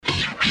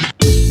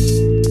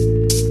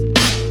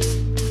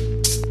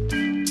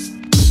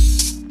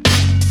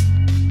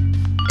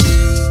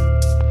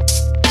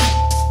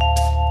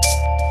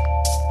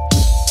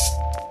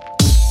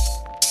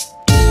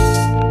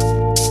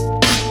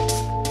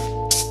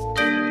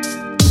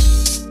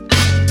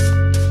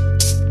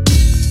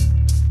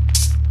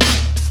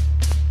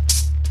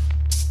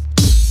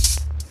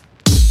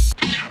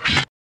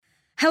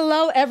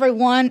Hello,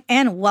 everyone,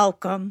 and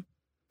welcome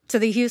to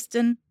the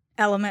Houston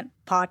Element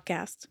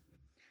Podcast.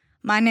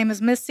 My name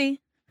is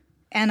Missy,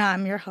 and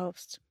I'm your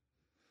host.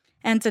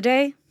 And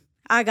today,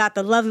 I got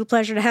the lovely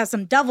pleasure to have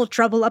some double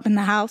trouble up in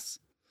the house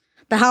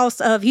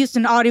of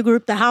Houston Audio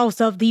Group, the house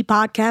of the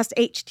podcast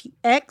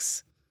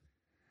T.H.E,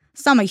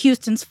 some of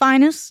Houston's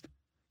finest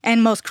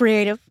and most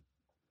creative.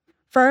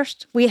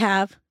 First, we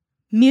have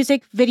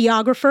music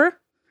videographer,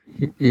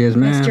 yes,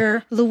 ma'am.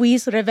 Mr.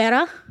 Luis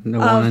Rivera. The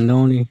one and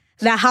only.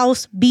 The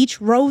House Beach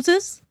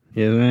Roses.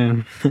 Yes,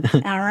 ma'am.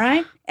 All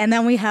right. And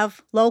then we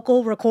have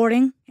local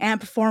recording and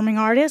performing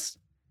artist,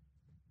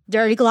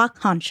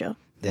 Dirtyglockhoncho.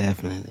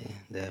 Definitely.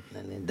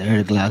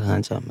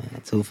 Dirtyglockhoncho,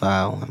 man.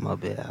 251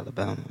 Mobile,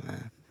 Alabama,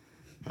 man.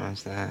 You know what I'm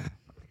saying?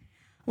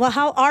 Well,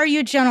 how are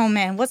you,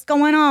 gentlemen? What's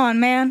going on,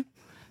 man?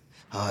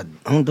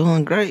 I'm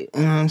doing great.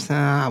 You know what I'm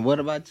saying? What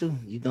about you?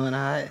 You doing all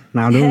right?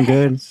 No, I'm doing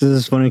good. This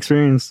is a fun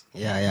experience.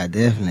 Yeah,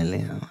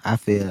 definitely. I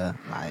feel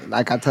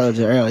like I told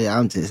you earlier,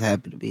 I'm just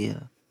happy to be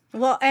here.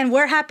 Well, and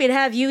we're happy to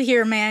have you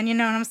here, man. You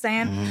know what I'm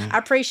saying? Mm-hmm. I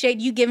appreciate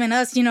you giving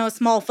us,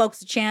 small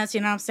folks a chance.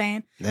 You know what I'm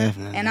saying?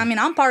 Definitely. And I mean,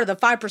 I'm part of the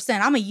 5%.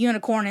 I'm a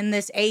unicorn in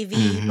this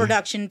AV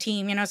production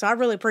team, so I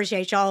really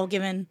appreciate y'all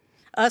giving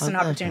us an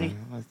opportunity.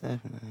 Most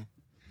definitely.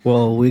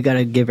 Well, we got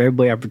to give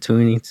everybody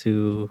opportunity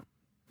to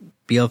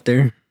be up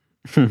there.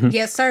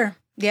 Yes, sir.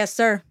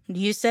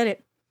 You said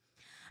it.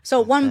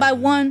 So one by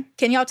one,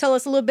 can y'all tell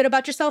us a little bit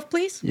about yourself,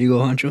 please? You go,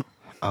 Honcho.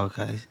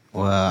 Okay.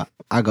 Well,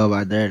 I go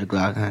by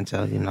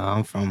Dirtyglockhoncho.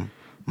 I'm from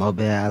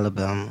Mobile,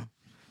 Alabama. You know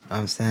what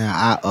I'm saying?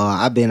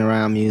 I've been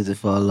around music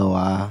for a little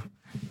while.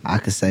 I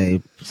could say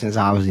since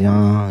I was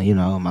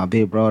young, my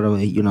big brother,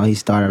 he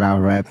started out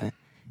rapping.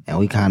 And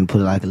we kind of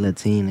put like a little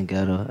team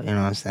together, you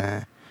know what I'm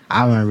saying?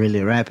 I wasn't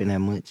really rapping that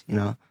much,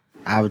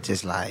 I was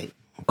just like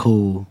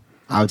cool.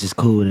 I was just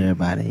cool with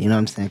everybody, you know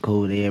what I'm saying?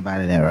 Cool with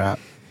everybody that rap.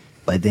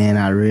 But then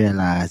I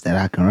realized that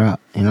I can rap,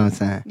 you know what I'm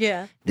saying?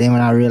 Yeah. Then when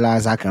I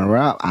realized I can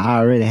rap, I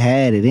already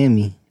had it in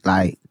me,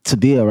 like, to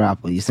be a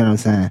rapper, you see what I'm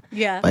saying?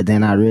 Yeah. But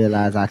then I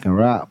realized I can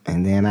rap,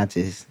 and then I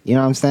just, you know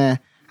what I'm saying?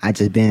 I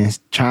just been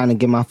trying to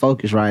get my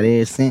focus right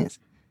ever since,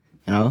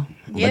 Yeah.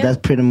 But that's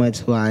pretty much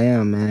who I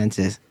am, man.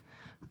 Just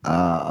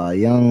a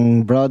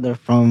young brother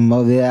from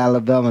Mobile,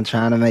 Alabama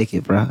trying to make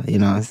it, bro. You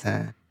know what I'm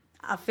saying?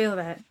 I feel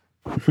that.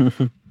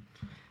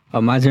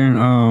 My turn.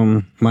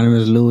 My name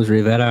is Luis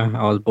Rivera.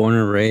 I was born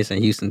and raised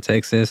in Houston,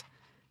 Texas,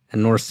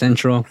 in North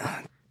Central.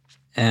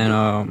 And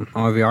I'm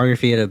a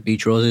videography at a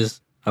Beach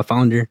Roses, a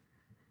founder.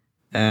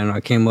 And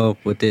I came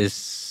up with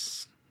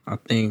this, I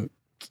think,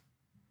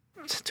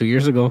 2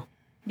 years ago.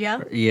 Yeah.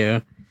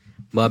 Yeah.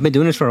 But I've been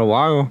doing this for a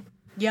while.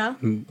 Yeah.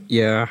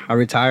 Yeah. I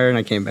retired and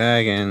I came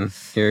back, and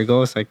here it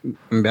goes.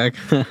 I'm back.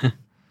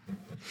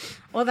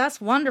 Well,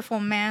 that's wonderful,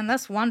 man.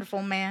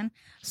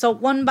 So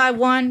one by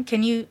one,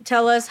 can you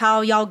tell us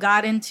how y'all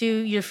got into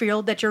your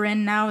field that you're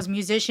in now as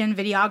musician,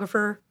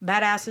 videographer,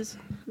 badasses?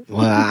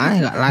 Well, I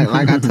ain't,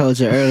 like I told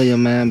you earlier,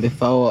 man.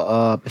 Before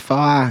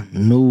I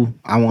knew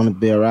I wanted to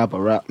be a rapper,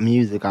 rap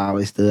music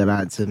always stood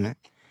out to me.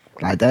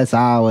 Like that's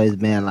always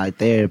been like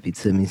therapy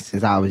to me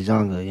since I was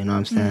younger. You know what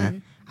I'm saying? Mm-hmm.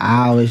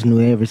 I always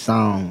knew every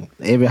song,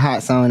 every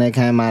hot song that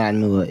came out. I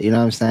knew it. You know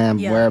what I'm saying?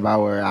 Yeah. Word by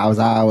word. I was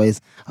always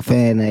a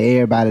fan of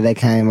everybody that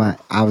came out.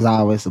 I was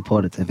always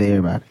supportive of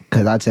everybody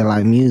because I just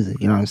like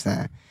music. You know what I'm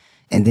saying?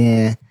 And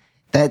then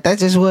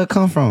that's just where it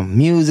come from.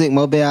 Music,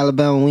 Mobile,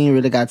 Alabama. We ain't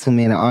really got too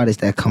many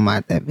artists that come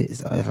out that bit.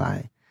 So it's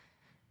like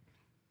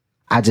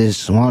I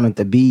just wanted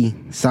to be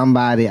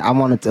somebody. I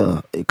wanted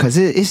to, because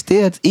it's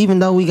still, even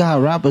though we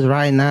got rappers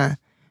right now,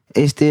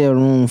 it's still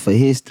room for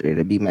history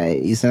to be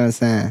made. You see what I'm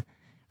saying?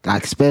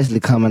 Like,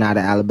 especially coming out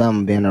of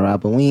Alabama being a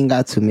rapper. We ain't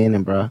got too many,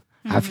 bro.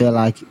 Mm-hmm. I feel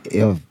like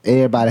if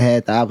everybody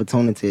had the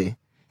opportunity,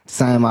 the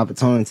same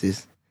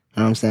opportunities,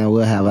 you know what I'm saying,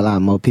 we'll have a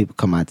lot more people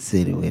come out the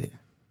city with it.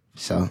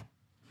 So.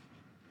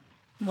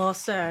 Well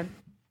said.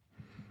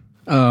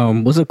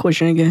 What's the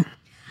question again?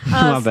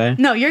 My bad.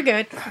 No, you're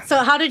good. So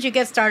how did you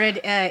get started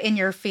in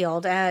your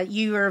field?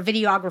 You were a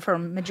videographer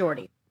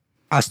majority.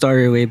 I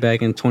started way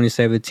back in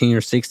 2017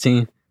 or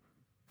 16.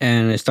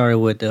 And it started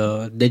with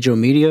digital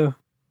media.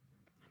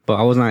 But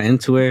I was not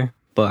into it.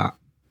 But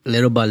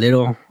little by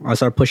little, I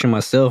started pushing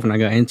myself and I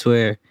got into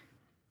it.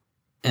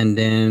 And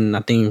then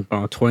I think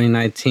around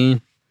 2019,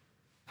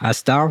 I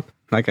stopped.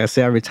 Like I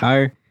said, I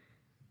retired.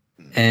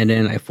 And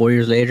then like 4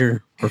 years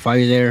later or 5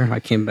 years later, I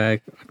came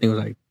back. I think it was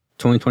like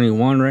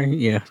 2021, right?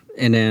 Yeah.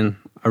 And then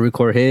I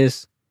recorded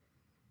his.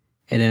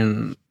 And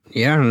then,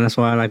 yeah, and that's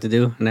what I like to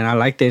do. And then I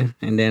liked it.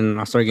 And then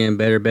I started getting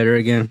better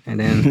again.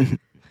 And then...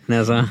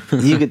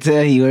 You could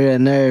tell he real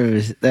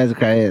nervous. That's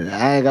crazy.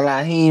 I ain't gonna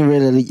lie, he ain't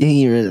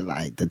really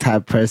like the type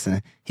of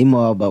person. He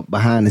more of a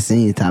behind the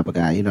scenes type of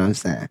guy, you know what I'm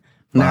saying?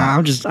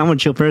 Nah, I'm a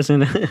chill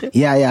person.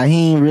 yeah,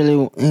 he ain't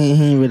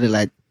really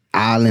like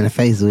all in the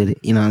face with it,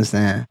 you know what I'm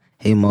saying?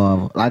 He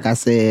more of, like I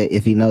said,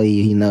 if he know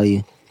you, he know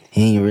you.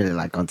 He ain't really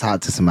like gonna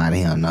talk to somebody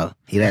he don't know.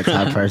 He that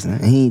type of person.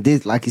 And he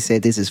this, like you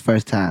said, this is his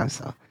first time,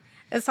 so.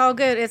 It's all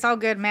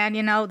good, man.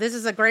 This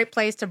is a great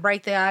place to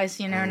break the ice,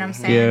 you know what I'm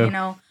saying?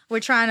 Yeah. we're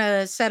trying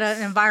to set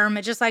an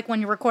environment, just like when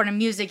you're recording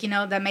music,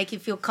 that make you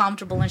feel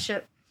comfortable and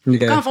shit.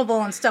 Yeah.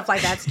 Comfortable and stuff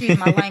like that. Excuse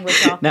my language,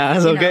 y'all. Nah,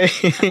 that's okay.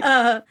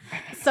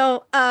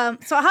 So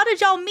how did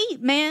y'all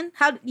meet, man?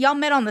 How y'all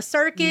met on the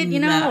circuit,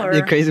 or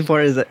The crazy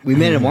part is that we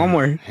met in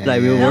Walmart.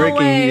 Like we were working.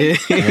 Way.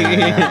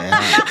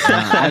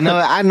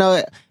 I know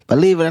it.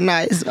 Believe it or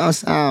not, it's gonna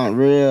sound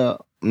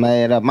real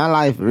made up. My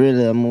life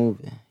really a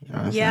movie. You know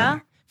what I'm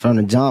saying? From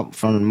the jump,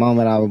 from the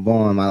moment I was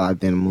born, my life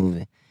been a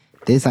movie.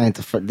 This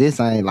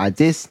ain't like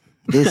this.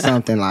 This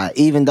something like,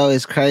 even though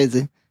it's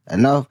crazy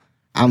enough,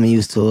 I'm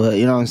used to it.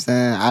 You know what I'm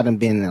saying? I done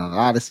been in a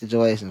lot of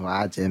situations where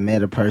I just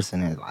met a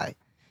person and like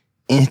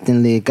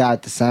instantly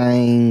got the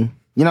same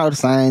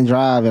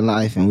drive in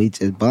life, and we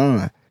just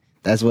bond.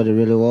 That's what it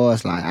really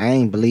was. Like, I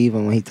ain't believe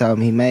him when he told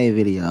me he made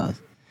videos.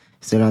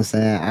 See what I'm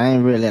saying? I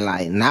ain't really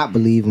like not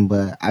believing,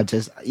 but I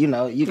just, you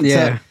can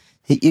tell.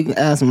 You can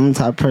ask him, I'm the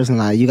type of person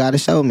like, you got to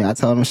show me. I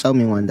told him, show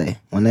me one day.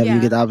 Whenever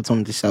you get the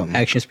opportunity to show me.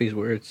 Action speaks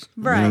words.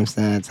 Right. You know what I'm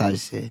saying? Type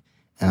shit.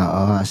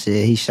 And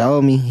he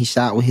showed me. He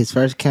shot with his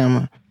first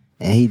camera,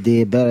 and he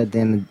did better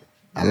than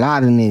a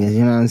lot of niggas.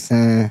 You know what I'm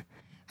saying?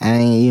 I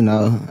ain't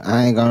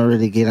gonna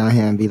really get on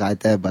here and be like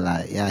that, but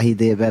like, yeah, he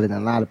did better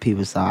than a lot of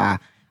people. So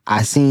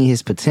I seen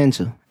his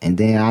potential, and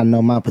then I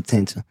know my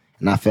potential,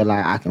 and I feel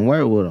like I can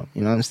work with him.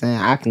 You know what I'm saying?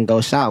 I can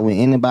go shot with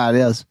anybody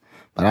else,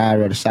 but I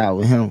already shot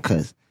with him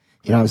because,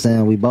 you know what I'm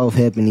saying, we both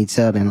helping each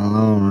other in the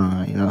long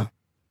run,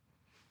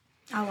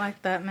 I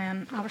like that,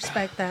 man. I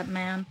respect that,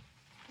 man.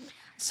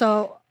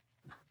 So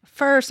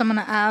first, I'm going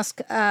to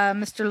ask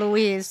Mr.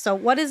 Luis, so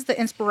what is the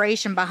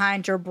inspiration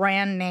behind your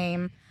brand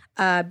name,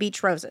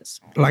 Beach Roses?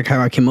 Like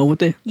how I came up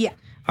with it? Yeah.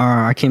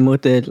 I came up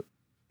with it,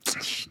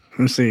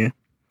 let's see,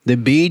 the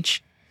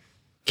beach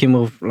came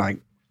up like,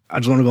 I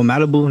just want to go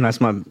Malibu, and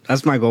that's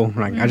my goal.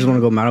 Like, I just want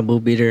to go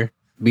Malibu, be there,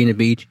 be in the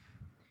beach.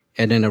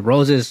 And then the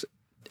roses,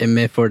 it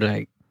meant for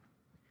the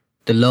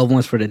loved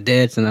ones for the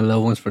deads and the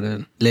loved ones for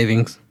the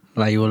livings.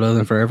 Like, you will love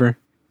them forever.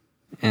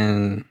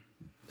 And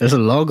there's a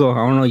logo.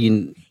 I don't know,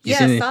 you seen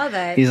I it? saw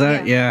that. He's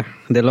like, yeah.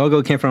 The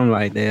logo came from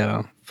like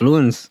the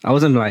influence. I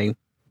wasn't like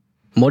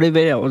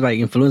motivated. I was like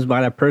influenced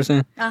by that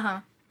person.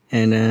 And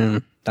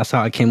then that's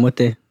how I came with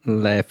it.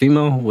 Like,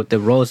 female with the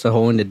rose, the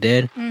holding the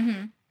dead.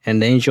 And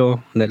the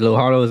angel, that little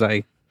hollow is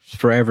like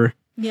forever.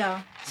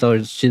 Yeah.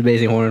 So she's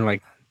basically holding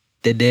like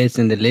the dead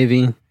and the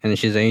living, and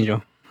she's an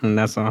angel. And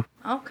that's all.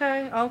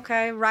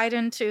 Okay. Right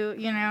into,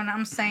 what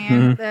I'm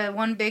saying, the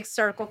one big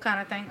circle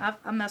kind of thing.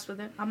 I mess with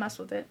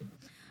it.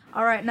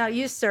 All right. Now,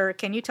 you, sir,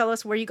 can you tell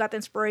us where you got the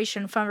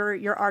inspiration from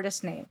your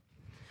artist name?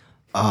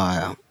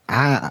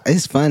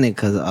 It's funny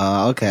because,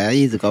 I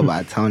used to go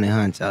by Tony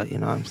Honcho, you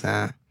know what I'm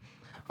saying?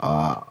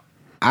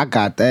 I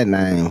got that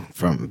name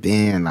from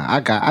being,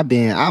 like,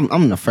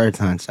 I'm the first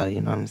Honcho,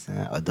 you know what I'm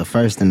saying? Or the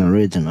first and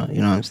original,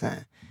 you know what I'm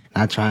saying?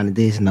 Not trying to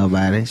diss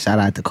nobody. Shout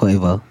out to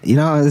Quavo. You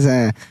know what I'm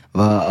saying?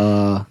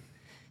 But,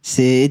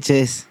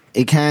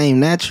 it came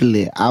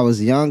naturally. I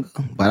was younger,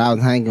 but I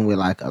was hanging with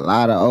like a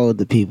lot of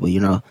older people,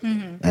 and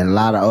a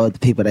lot of older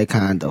people, they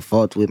kind of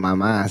fought with my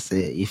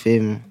mindset, you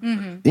feel me?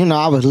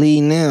 I was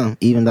leading them,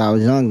 even though I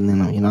was younger than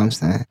them, you know what I'm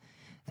saying?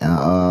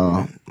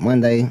 And one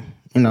day,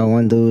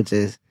 one dude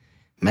just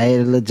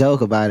made a little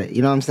joke about it,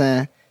 you know what I'm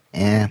saying?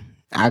 And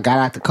I got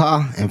out the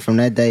car, and from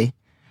that day,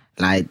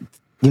 like,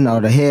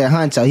 the head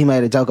honcho, he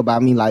made a joke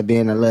about me like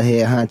being a little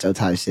head honcho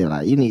type shit.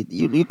 Like,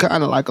 you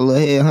kind of like a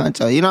little head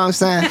honcho, you know what I'm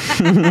saying?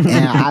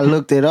 And I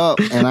looked it up,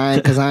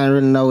 and because I didn't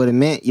really know what it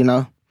meant,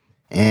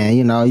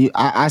 And,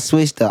 I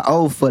switched the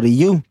O for the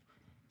U,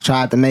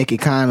 tried to make it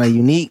kind of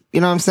unique,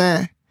 you know what I'm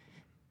saying?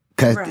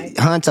 Because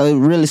honcho, it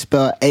really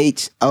spelled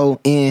Honcho,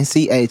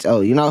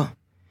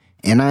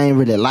 And I ain't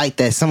really like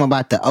that. Something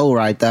about the O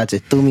right there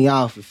just threw me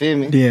off, you feel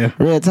me? Yeah.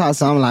 Real talk.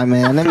 So I'm like,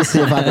 man, let me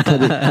see if I can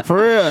put it. For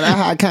real, that's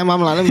how I came.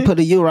 I'm like, let me put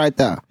a U right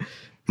there.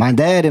 My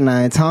dad and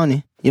I,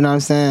 Tony, you know what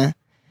I'm saying?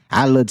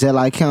 I look just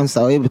like him,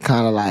 so it was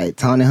kind of like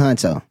Tony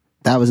Honcho.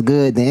 That was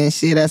good then.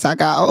 Shit, as I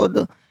got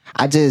older,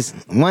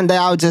 one day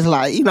I was just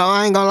like,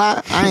 I ain't gonna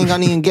lie, I ain't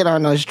gonna even get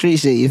on no street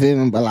shit, you feel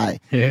me? But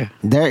like,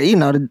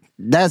 there,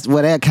 that's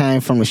where that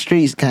came from. The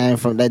streets came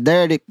from. That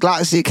dirty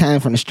Glock shit came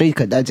from the street,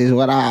 cause that's just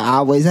what I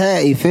always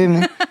had, you feel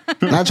me?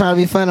 Not trying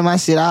to be funny, my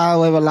shit, I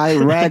always was like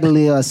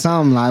raggedy or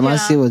something. Like, my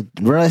shit was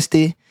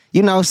rusty.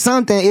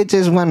 Something, it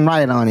just wasn't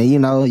right on it. You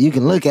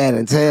can look at it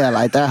and tell,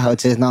 like, that hoe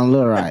just don't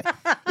look right.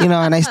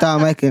 And they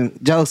start making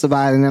jokes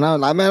about it, and I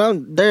was like, man,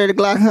 I'm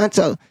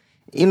Dirtyglockhoncho.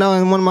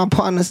 And one of my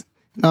partners,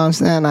 you know what I'm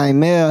saying, like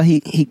Mel,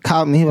 he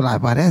called me, he was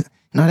like, boy,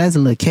 that's a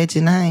little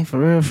catchy name, for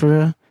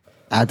real.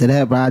 After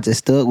that, bro, I just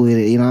stuck with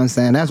it, you know what I'm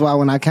saying? That's why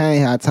when I came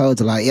here, I told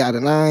you, like, the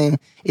name,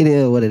 it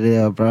is what it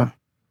is, bro.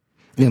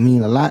 It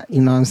mean a lot,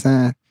 you know what I'm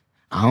saying?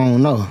 I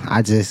don't know.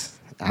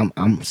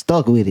 I'm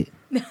stuck with it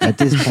at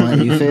this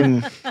point, you feel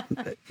me?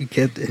 You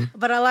kept it.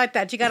 But I like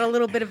that. You got a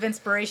little bit of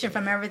inspiration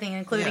from everything,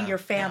 including your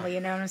family, you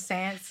know what I'm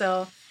saying?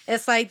 So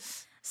it's like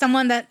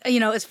someone that,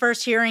 is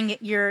first hearing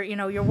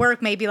your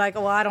work may be like,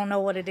 oh, I don't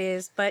know what it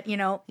is. But,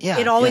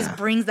 it always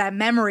brings that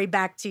memory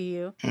back to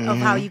you of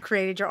how you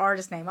created your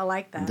artist name. I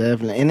like that.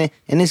 Definitely.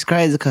 And it's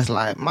crazy because,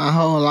 like, my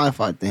whole life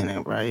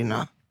authentic, bro,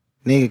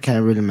 Nigga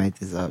can't really make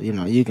this up.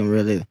 You can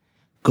really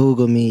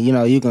Google me.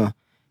 You can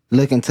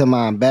look into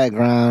my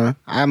background.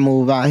 I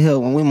moved out here.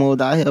 When we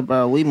moved out here,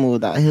 bro, we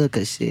moved out here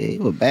because, shit,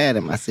 it was bad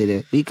in my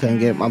city. We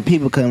couldn't my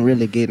people couldn't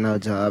really get no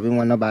job. It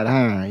wasn't nobody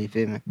hiring, you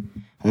feel me?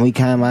 When we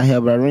came out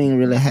here, bro, we didn't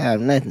really have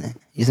nothing.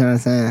 You see what I'm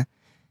saying?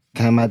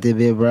 Came out there,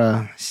 bit,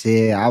 bro.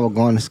 Shit, I was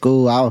going to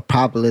school. I was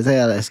popular as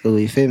hell at school,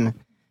 you feel me?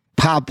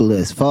 Popular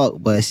as fuck,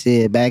 but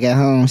shit, back at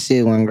home,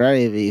 shit wasn't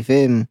gravy, you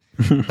feel me?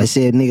 But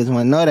shit, niggas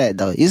wouldn't know that,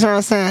 though. You see what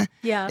I'm saying?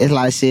 Yeah. It's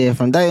like, shit,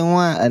 from day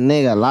one, a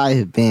nigga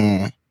life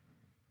been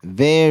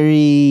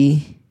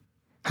very,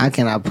 how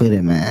can I put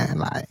it, man?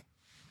 Like,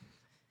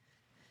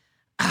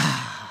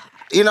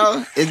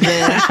 it's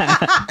been...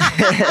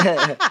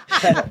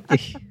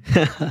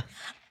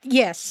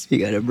 Yes. You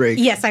got a break.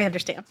 Yes, I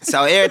understand.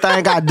 So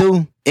everything I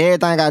do in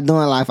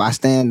life, I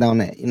stand on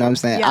it. You know what I'm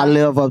saying? Yeah. I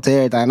live up to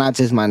everything, not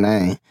just my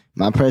name.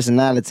 My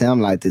personality,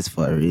 I'm like this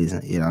for a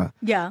reason,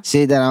 Yeah.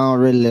 Shit that I don't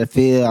really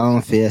feel, I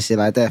don't feel shit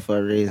like that for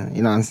a reason.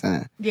 You know what I'm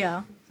saying?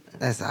 Yeah.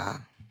 That's all.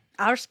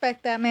 I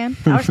respect that, man.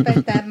 I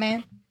respect that,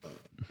 man.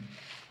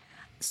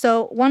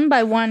 So, one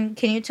by one,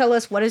 can you tell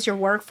us what is your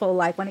workflow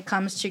like when it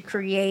comes to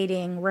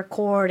creating,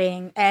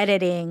 recording,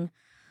 editing?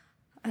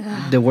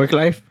 The work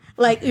life?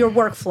 Like your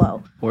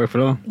workflow.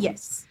 Workflow?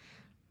 Yes.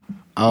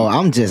 Oh,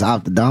 I'm just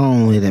off the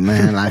dome with it,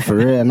 man. Like, for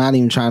real, not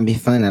even trying to be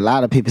funny. A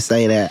lot of people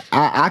say that.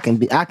 I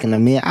can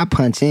admit, I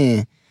punch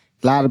in.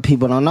 A lot of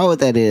people don't know what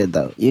that is,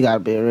 though. You gotta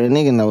be a real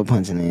nigga know what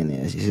punching in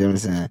is. You see what I'm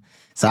saying?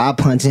 So I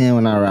punch in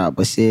when I rap,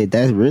 but shit,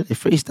 that's really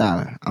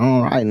freestyling. I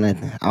don't write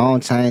nothing. I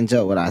don't change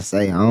up what I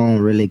say. I don't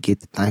really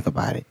get to think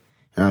about it.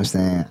 You know what I'm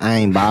saying? I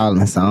ain't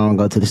balling, so I don't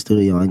go to the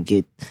studio and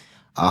get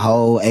a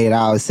whole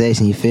 8-hour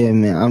session, you feel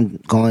me? I'm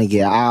going to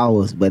get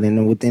hours, but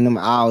within them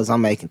hours,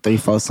 I'm making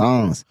 3-4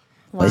 songs.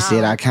 Wow. But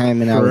shit, I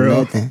came in there For with real?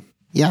 nothing.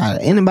 Yeah,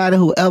 anybody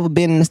who ever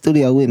been in the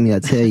studio with me, I'll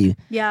tell you.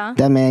 Yeah.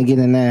 That man get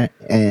in there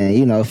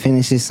and,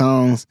 finish his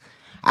songs.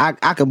 I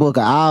could book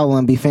an hour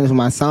and be finished with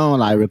my song.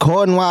 Like,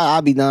 recording while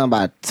I'll be done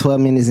by 12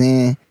 minutes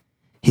in.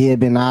 He had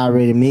been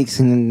already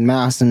mixing and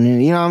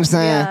mastering, you know what I'm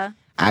saying? Yeah.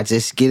 I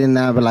just get in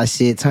there, but like,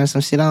 shit, turn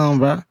some shit on,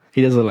 bro.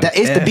 He doesn't like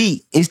It's the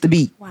beat. It's the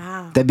beat.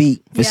 Wow. The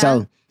beat, for Yeah.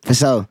 sure. For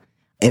sure.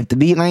 If the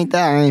beat ain't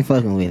there, I ain't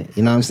fucking with it.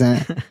 You know what I'm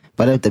saying?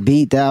 But if the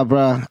beat there,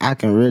 bro, I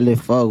can really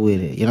fuck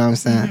with it. You know what I'm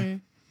saying? Mm-hmm.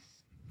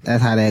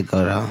 That's how that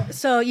go, though.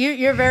 So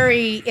you're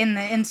very in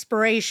the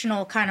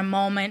inspirational kind of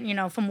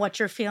moment, from what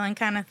you're feeling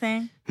kind of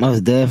thing?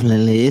 Most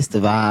definitely. It's the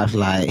vibes.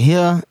 Like,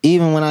 here,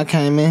 even when I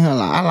came in here,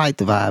 like, I like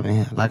the vibe in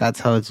here. Like I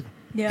told you.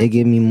 Yeah. It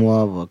give me more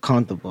of a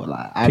comfortable,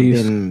 like, I've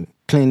Peace. been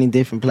plenty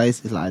different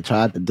places. Like, I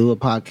tried to do a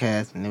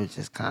podcast, and it was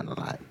just kind of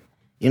like,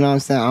 you know what I'm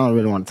saying? I don't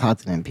really want to talk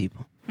to them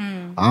people.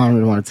 I don't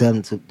really want to tell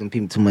them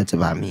people too much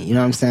about me. You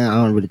know what I'm saying? I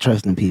don't really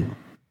trust them people.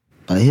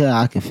 But here,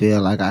 I can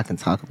feel like I can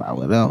talk about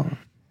whatever.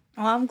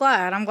 Well, I'm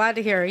glad. I'm glad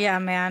to hear. Yeah,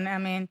 man. I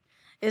mean,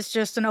 it's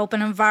just an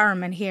open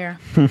environment here.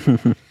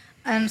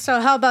 And so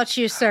how about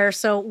you, sir?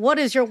 So what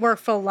is your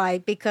workflow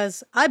like?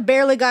 Because I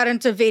barely got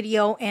into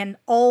video and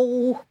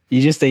You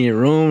just stay in your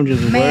room,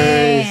 just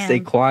Man. work, stay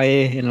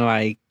quiet, and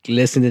like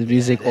listen to the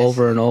music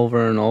over and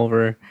over and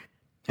over.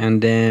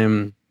 And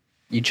then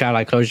you try to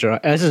like close your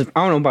eyes. I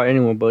don't know about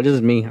anyone, but this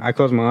is me. I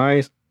close my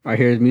eyes, I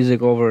hear the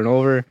music over and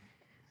over,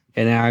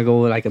 and then I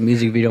go with like a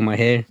music video in my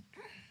head.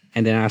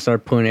 And then I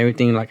start putting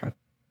everything like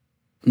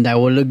that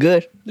would look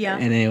good. Yeah.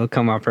 And then it would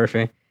come out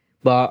perfect.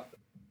 But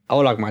I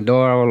would lock my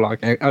door. I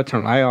would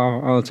turn the light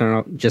off. I would turn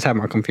off. Just have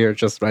my computer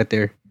just right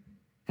there.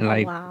 And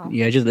like, wow.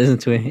 yeah, just listen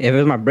to it. If it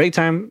was my break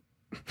time,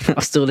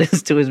 I'll still listen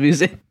to his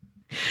music.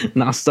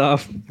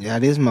 Non-stop. Yeah,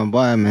 this is my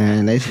boy,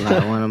 man. That's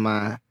like one of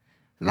my,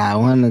 like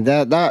one of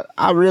that.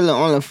 I really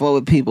only fuck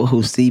with people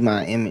who see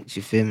my image,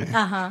 you feel me?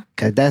 Uh-huh.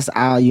 Cause that's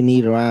all you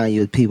need around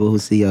you is people who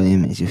see your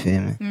image, you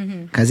feel me?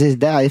 Mm-hmm. Cause it's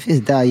there. If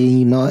it's there,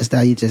 you know it's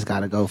there. You just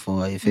gotta go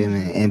for it, you feel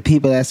me? And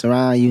people that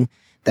surround you,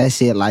 that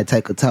shit like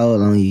take a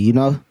toll on you, you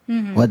know?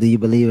 Mm-hmm. Whether you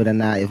believe it or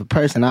not. If a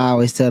person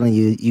always telling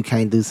you you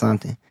can't do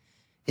something,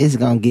 it's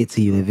gonna get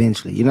to you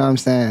eventually. You know what I'm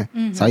saying?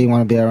 Mm-hmm. So you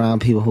wanna be around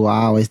people who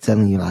are always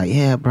telling you like,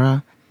 yeah,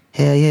 bro,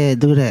 hell yeah,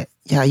 do that.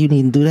 Yeah, you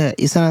need to do that.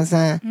 You see what I'm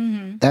saying?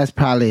 Mm-hmm. That's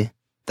probably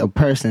the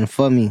person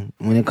for me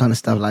when it comes to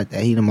stuff like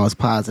that. He the most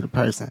positive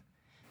person.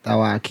 That's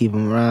why I keep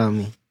him around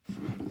me.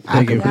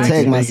 I can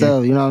protect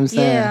myself, you know what I'm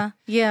saying? Yeah,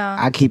 yeah.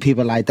 I keep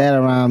people like that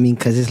around me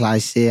because it's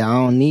like, shit, I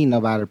don't need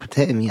nobody to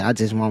protect me. I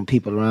just want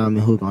people around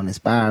me who going to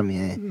inspire me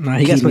and Nah,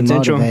 he got keep me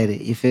potential.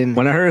 motivated. You feel me?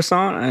 When I heard a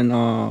song in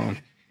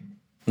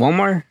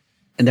Walmart,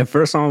 and the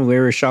first song we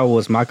ever shot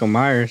was Michael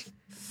Myers,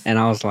 and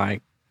I was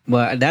like,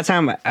 well, at that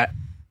time, Had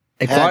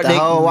the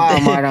whole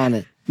Walmart on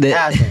it.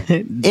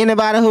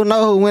 Anybody who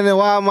know who went to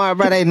Walmart,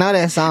 bro, they know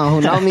that song.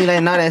 Who know me, they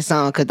know that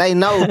song. Because they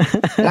know.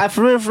 Like,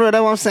 for real,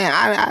 that's what I'm saying.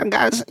 I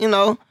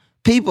got,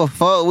 people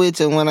fuck with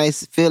you when they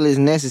feel it's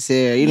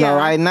necessary. You know, Yeah.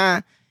 right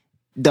now,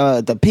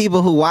 the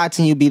people who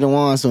watching you be the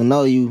ones who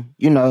know you.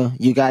 You know,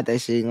 you got that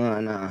shit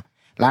going on.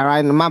 Like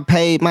right now, my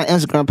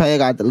Instagram page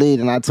got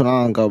deleted not too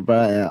long ago,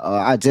 bro. And,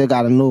 I just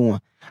got a new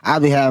one. I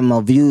be having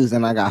more views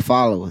than I got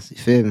followers. You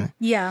feel me?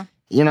 Yeah.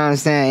 You know what I'm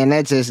saying? And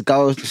that just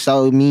goes to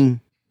show me,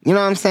 you know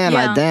what I'm saying?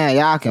 Yeah. Like, damn,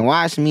 y'all can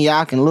watch me.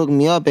 Y'all can look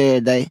me up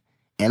every day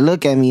and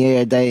look at me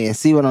every day and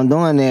see what I'm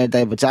doing every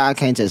day. But y'all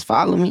can't just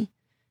follow me.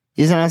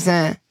 You see what I'm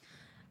saying?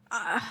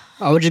 I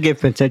would just give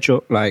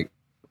potential, like,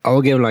 I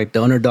would give, like,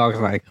 the underdogs,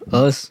 like,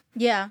 us,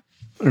 Yeah.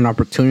 an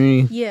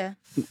opportunity. Yeah.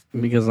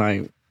 Because,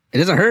 like, it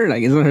doesn't hurt.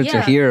 Like, it doesn't hurt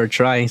to hear or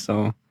try.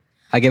 So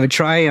I gave it a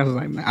try. I was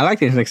like, I like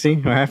this. Like, see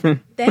what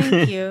happened?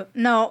 Thank you.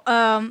 No,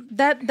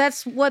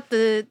 that's what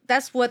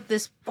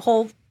this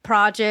whole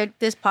project,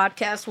 this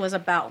podcast was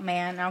about,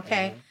 man.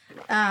 Okay.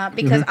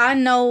 Because I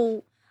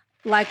know,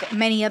 like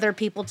many other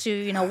people too,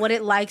 you know, what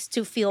it likes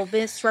to feel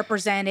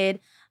misrepresented,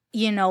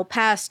 you know,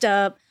 passed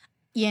up,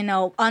 you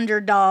know,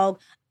 underdog,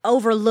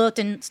 overlooked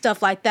and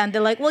stuff like that. And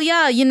they're like, well,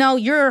 yeah, you know,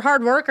 you're a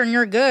hard worker and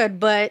you're good,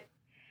 but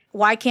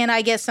why can't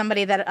I get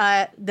somebody that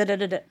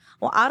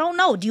Well, I don't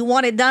know. Do you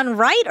want it done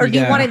right or do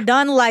you want it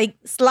done like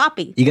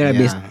sloppy? You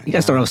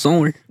gotta start off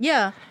somewhere.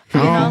 Yeah.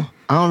 I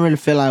don't really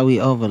feel like we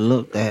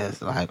overlooked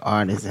as like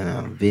artists in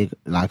a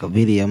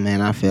video,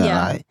 man. I feel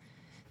like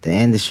the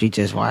industry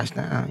just watched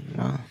down, you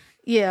know.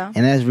 Yeah.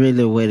 And that's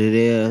really what it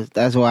is.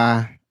 That's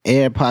why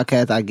every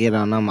podcast I get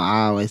on them,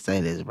 I always say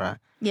this, bro.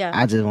 Yeah.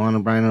 I just want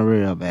to bring the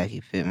real back,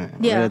 you feel me?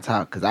 Real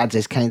talk, because I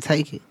just can't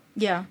take it.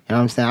 Yeah. You know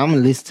what I'm saying? I'm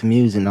going to listen to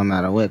music no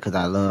matter what because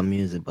I love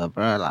music. But,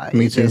 bro, like,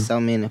 it's just so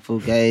many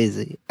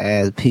fugazi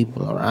ass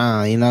people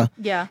around, you know?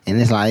 Yeah.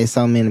 And it's like, it's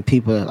so many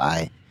people,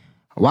 like,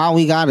 why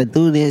we got to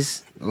do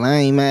this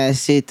lame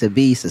ass shit to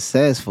be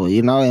successful,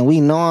 you know? And we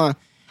know,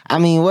 I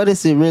mean, what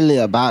is it really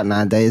about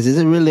nowadays? Is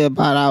it really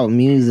about our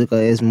music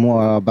or it's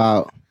more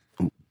about,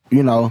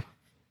 you know,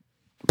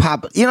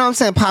 you know what I'm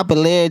saying?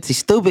 Popularity,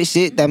 stupid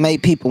shit that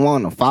make people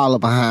want to follow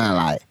behind,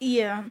 like.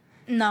 Yeah.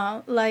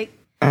 No, like.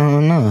 I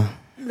don't know.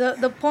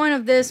 The point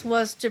of this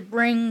was to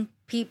bring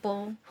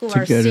people who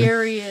are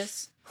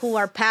serious, who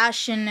are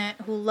passionate,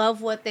 who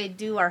love what they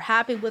do, are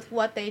happy with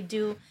what they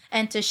do,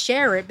 and to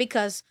share it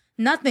because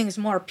nothing's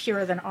more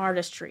pure than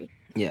artistry.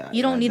 Yeah.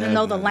 You don't need to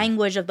know the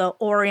language of the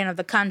Orient of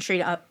the country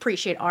to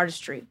appreciate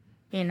artistry,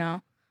 you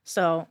know?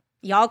 So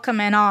y'all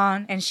coming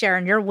on and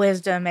sharing your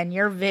wisdom and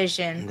your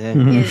vision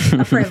is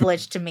a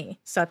privilege to me.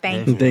 So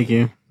thank you. Thank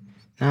you.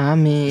 Nah, I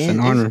mean, it's an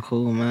honor. It's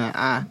cool, man.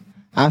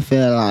 I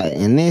feel like,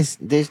 and this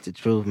the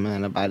truth,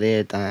 man, about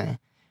everything.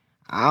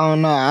 I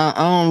don't know. I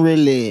don't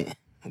really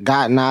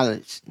got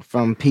knowledge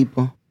from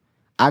people.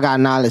 I got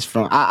knowledge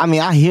from, I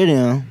mean, I hear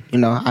them, you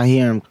know, I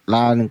hear them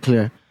loud and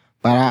clear.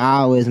 But I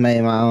always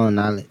made my own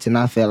knowledge. And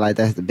I feel like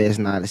that's the best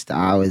knowledge to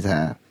always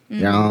have.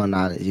 Your own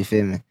knowledge, you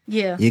feel me?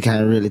 Yeah. You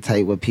can't really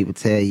take what people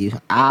tell you.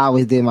 I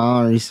always did my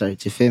own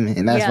research, you feel me?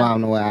 And that's why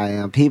I'm the way I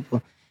am.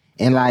 People,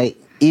 and like,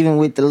 even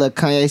with the little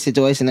Kanye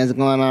situation that's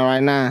going on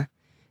right now,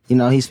 you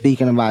know, he's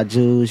speaking about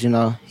Jews, you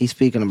know. He's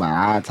speaking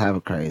about all type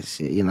of crazy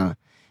shit, you know.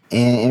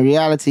 And in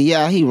reality,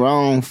 yeah, he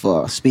wrong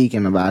for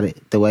speaking about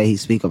it the way he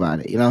speak about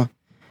it, you know.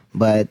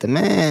 But the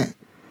man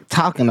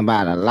talking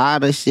about a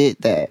lot of shit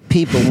that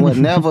people would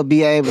never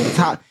be able to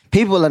talk.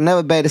 People will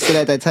never be able to sit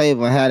at that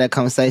table and have that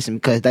conversation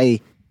because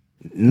they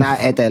not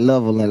at that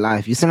level in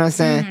life. You see what I'm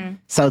saying? Mm-hmm.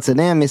 So to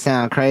them, it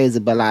sound crazy.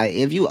 But like,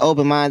 if you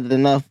open-minded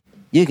enough,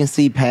 you can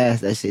see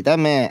past that shit. That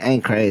man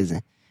ain't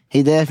crazy.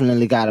 He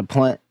definitely got a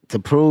point to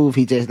prove.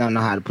 He just don't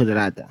know how to put it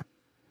out there.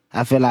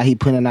 I feel like he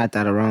put it out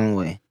there the wrong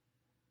way.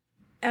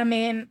 I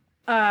mean,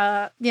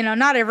 you know,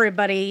 not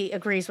everybody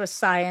agrees with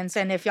science.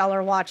 And if y'all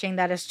are watching,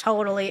 that is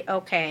totally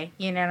okay.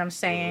 You know what I'm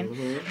saying?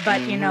 Mm-hmm.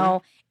 But, you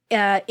know,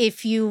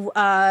 if you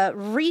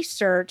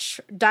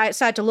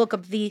decide to look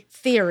up the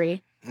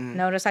theory,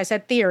 notice I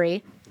said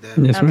theory,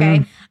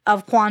 okay,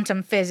 of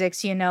quantum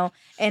physics, you know,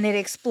 and it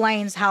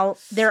explains how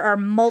there are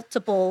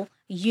multiple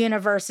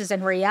universes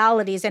and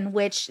realities in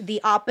which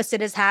the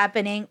opposite is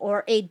happening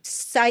or a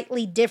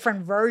slightly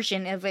different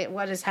version of it,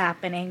 what is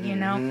happening, you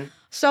know?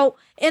 So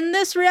in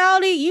this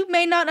reality, you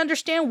may not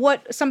understand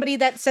what somebody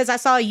that says I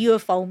saw a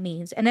UFO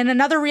means. And in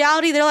another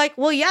reality, they're like,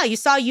 well, yeah, you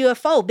saw a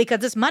UFO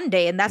because it's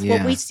Monday and that's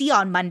what we see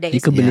on Mondays.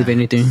 You could believe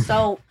anything.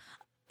 So,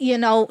 you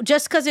know,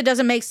 just because it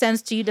doesn't make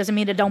sense to you doesn't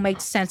mean it don't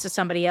make sense to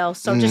somebody else.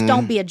 So just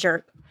don't be a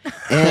jerk.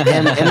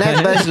 and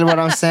that's basically what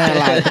I'm saying.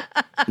 Like,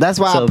 that's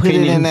why I put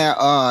it in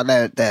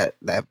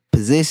that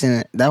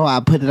position. That's why I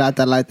put it out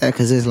there like that,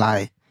 because it's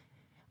like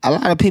a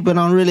lot of people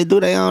don't really do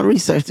their own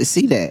research to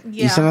see that.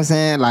 Yeah. You see what I'm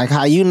saying? Like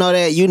how you know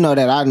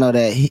that, I know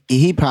that,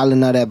 he probably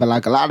know that, but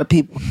like a lot of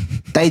people,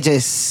 they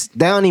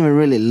don't even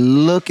really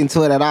look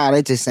into it at all.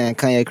 They just saying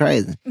Kanye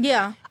crazy.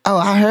 Yeah. Oh,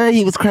 I heard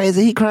he was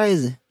crazy. He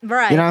crazy.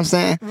 Right. You know what I'm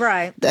saying?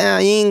 Right.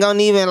 Damn, you ain't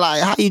gonna even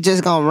like, how you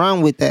just gonna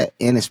run with that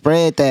and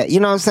spread that? You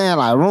know what I'm saying?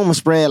 Like rumors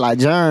spread like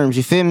germs,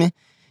 you feel me?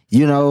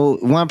 You know,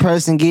 one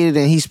person get it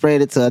and he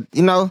spread it to,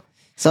 you know?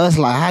 So it's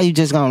like, how you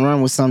just gonna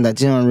run with something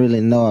that you don't really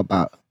know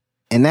about?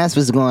 And that's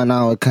what's going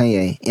on with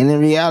Kanye. And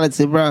in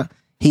reality, bro,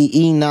 he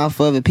eating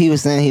off of it. People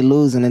saying he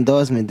losing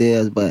endorsement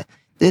deals, but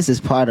this is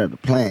part of the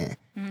plan.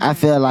 I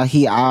feel like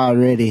he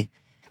already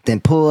then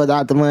pulled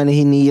out the money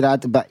he needed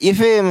out the back. You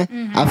feel me?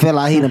 I feel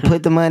like he done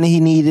put the money he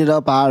needed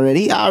up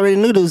already. He already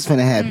knew this was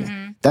finna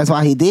happen. That's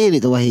why he did it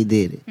the way he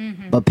did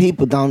it. But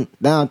people don't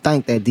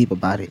think that deep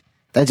about it.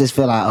 They just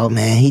feel like, oh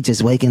man, he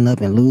just waking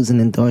up and losing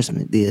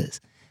endorsement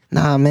deals.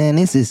 Nah, man,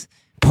 this is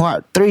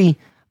part 3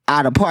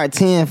 out of part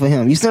 10 for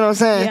him. You see what I'm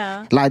saying?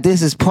 Yeah. Like,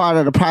 this is part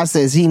of the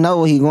process. He know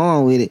where he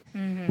going with it.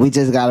 We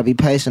just gotta be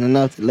patient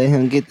enough to let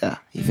him get there.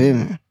 You feel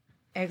me?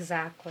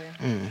 Exactly.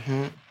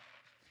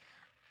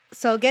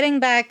 So getting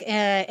back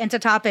into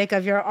topic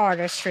of your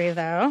artistry,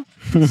 though.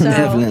 So,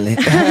 Definitely.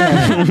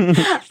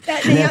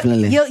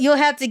 Definitely. You'll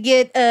have to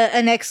get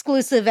an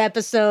exclusive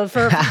episode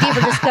for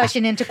deeper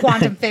discussion into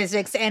quantum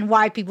physics and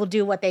why people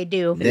do what they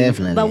do.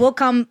 Definitely. But we'll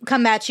come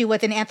at you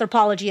with an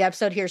anthropology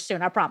episode here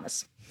soon, I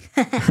promise.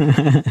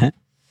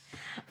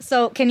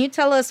 So can you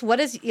tell us what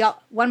is y'all,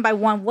 one by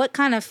one, what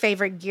kind of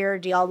favorite gear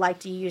do y'all like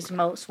to use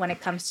most when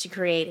it comes to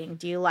creating?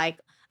 Do you like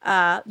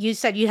you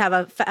said you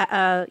have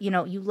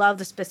you love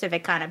the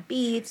specific kind of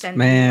beats and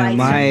Man, you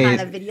like some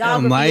kind of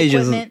videography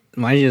equipment.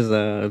 Mine is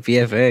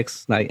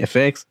VFX, like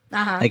FX.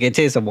 Like it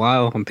takes a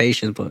while and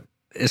patience, but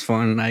it's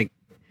fun. Like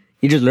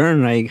you just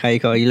learn, like how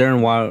you call it. You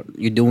learn while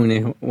you're doing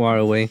it while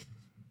away.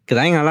 Cause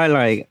I ain't gonna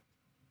lie,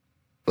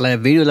 like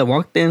videos I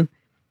walked in,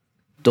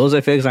 those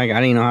effects, like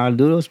I didn't know how to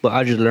do those, but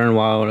I just learned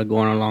while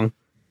going along,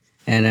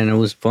 and then it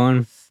was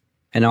fun.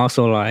 And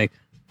also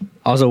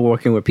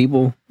working with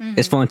people,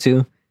 it's fun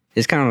too.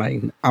 It's kind of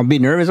like I'll be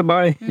nervous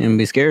about it and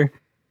be scared,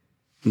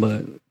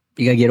 but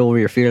you gotta get over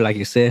your fear, like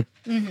you said.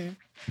 And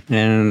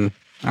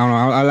I don't know.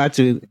 I like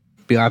to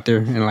be out there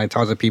and like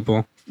talk to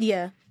people.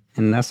 Yeah.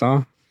 And that's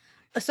all.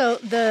 So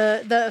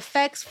the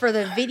effects for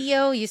the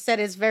video, you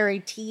said is very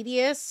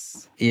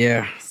tedious.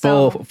 Yeah.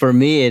 So for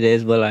me it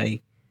is, but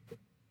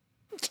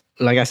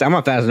like I said, I'm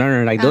a fast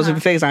learner. Like those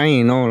effects, I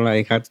ain't know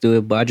like how to do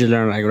it, but I just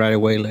learned like right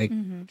away, like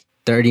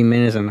 30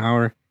 minutes an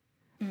hour,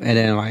 and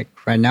then like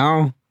right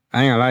now,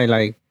 I ain't gonna lie,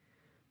 like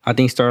I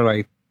think started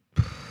like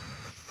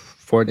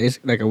 4 days,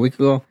 like a week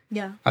ago.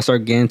 Yeah, I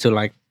started getting to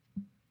like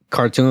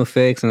cartoon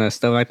effects and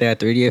stuff like that,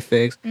 3D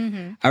effects.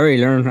 I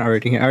already learned. I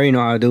already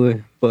know how to do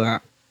it,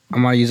 but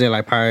I'm gonna use it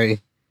like probably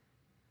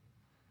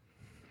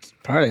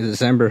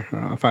December.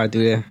 I'll probably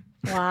do that.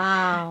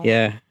 Wow.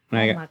 Yeah.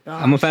 Like, oh my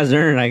gosh. I'm a fast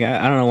learner. Like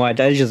I don't know why.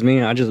 That's just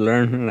me. I just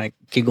learn and like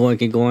keep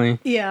going.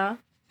 Yeah.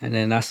 And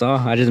then that's all.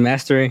 I just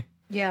master it.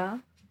 Yeah.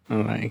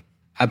 I'm like,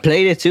 I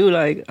played it too.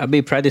 Like I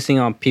be practicing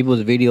on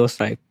people's videos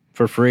like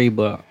for free,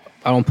 but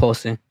I don't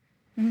post it.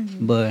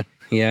 But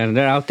yeah,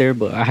 they're out there.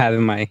 But I have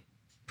in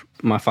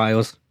my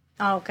files.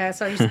 Oh, okay,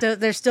 so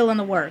they're still in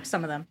the works.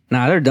 Some of them.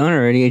 Nah, they're done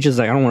already. It's just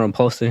like I don't want to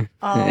post it.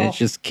 Oh. It's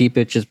just keep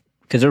it just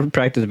because they're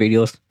practice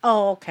videos.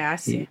 Oh, okay, I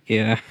see.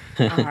 Yeah.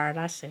 All right,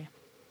 I see.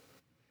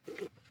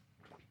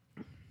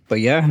 But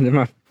yeah,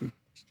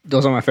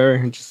 those are my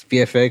favorite. Just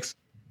VFX,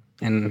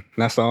 and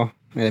that's all.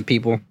 And then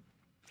people.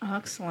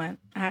 Excellent.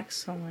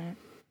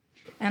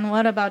 And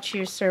what about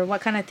you, sir?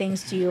 What kind of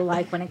things do you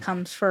like when it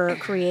comes for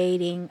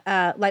creating?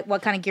 Like,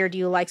 what kind of gear do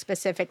you like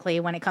specifically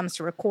when it comes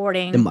to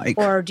recording? The mic.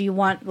 Or do you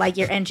want like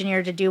your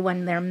engineer to do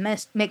when they're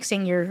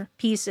mixing your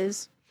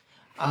pieces?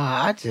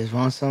 I just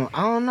want some.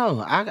 I don't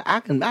know.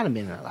 I've been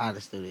in a lot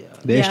of studios.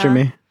 The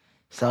instrument.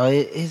 So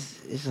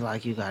it's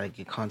like you gotta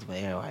get comfortable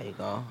everywhere you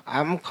go.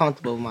 I'm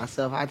comfortable with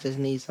myself. I just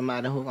need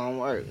somebody who gonna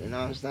work. You know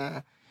what I'm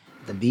saying?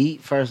 The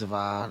beat, first of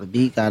all, the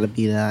beat gotta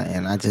be there,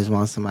 and I just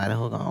want somebody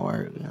who gonna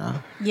work. You know?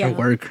 Yeah.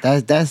 Work.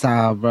 That's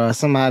all, bro.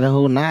 Somebody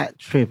who not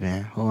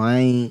tripping, who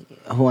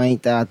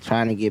ain't there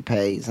trying to get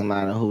paid.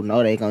 Somebody who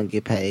know they gonna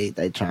get paid.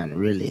 They trying to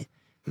really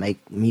make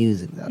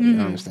music though. You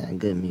know what I'm saying?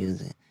 Good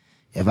music.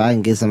 If I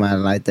can get somebody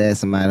like that,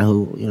 somebody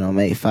who,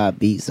 make 5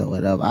 beats or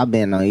whatever, I've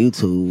been on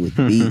YouTube with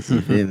beats,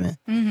 you feel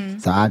me?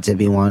 So I just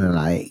be wanting to,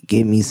 like,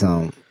 give me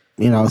some,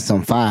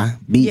 some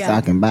 5 beats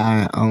I can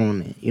buy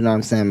on it. You know what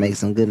I'm saying? Make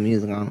some good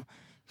music on it.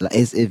 Like,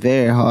 it's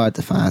very hard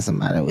to find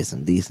somebody with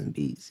some decent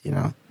beats,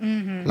 A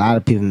lot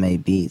of people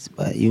make beats,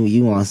 but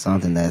you want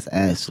something that's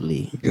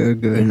actually,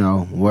 good.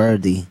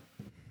 Worthy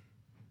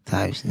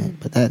type shit.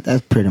 But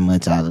that's pretty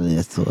much all it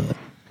is to it.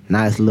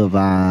 Nice little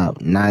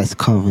vibe, nice,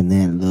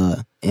 confident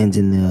little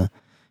engineer. You know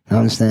what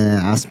I'm saying?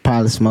 I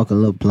probably smoke a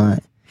little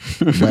blunt,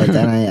 but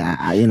that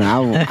ain't.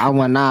 I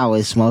wasn't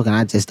always smoking.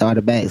 I just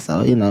started back,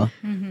 so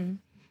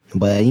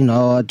But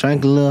I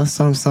drank a little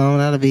something.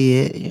 That'll be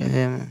it. You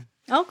hear me?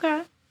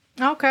 Okay,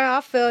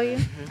 I feel you.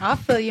 I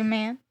feel you,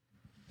 man.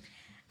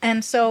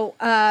 And so,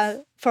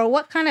 for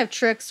what kind of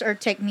tricks or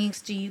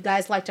techniques do you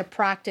guys like to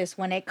practice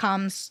when it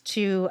comes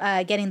to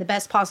getting the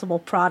best possible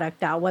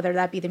product out, whether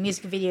that be the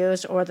music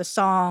videos or the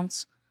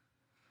songs?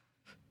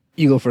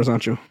 You go first,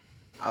 Sancho.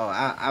 Oh,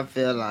 I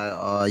feel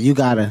like you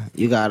gotta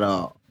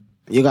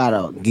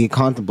get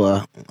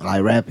comfortable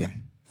like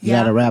rapping. You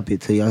gotta rap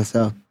it to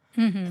yourself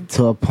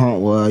to a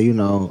point where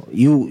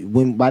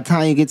when by the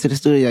time you get to the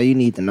studio, you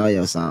need to know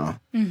your song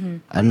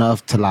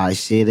enough to like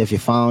shit. If your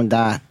phone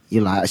die,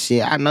 you like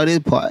shit. I know this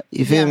part.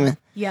 You feel me?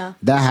 Yeah.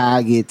 That's how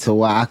I get to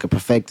where I can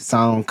perfect the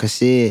song. Cause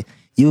shit,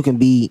 you can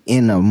be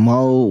in a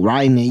mode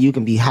writing it. You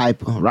can be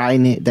hyper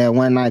writing it that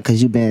one night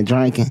because you been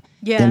drinking.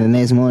 Yeah. Then the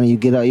next morning you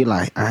get up, you're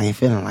like, I ain't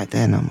feeling like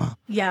that no more.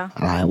 Yeah.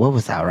 Like, what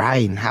was I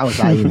writing? How was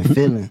I even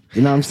feeling?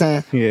 You know what I'm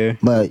saying? Yeah.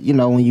 But, you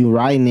know, when you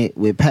writing it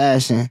with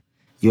passion,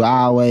 you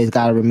always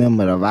got to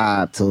remember the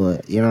vibe to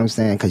it. You know what I'm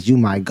saying? Because you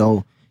might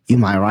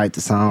write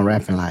the song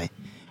rapping like,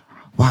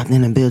 walked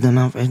in the building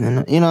on,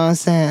 you know what I'm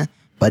saying?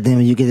 But then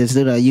when you get to the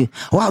studio, you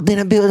walked in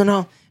the building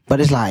on. But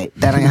it's like,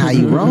 that ain't how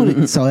you wrote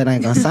it, so it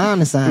ain't gonna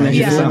sound the same. That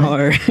shit sound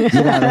hard. You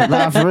gotta,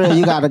 nah, for real,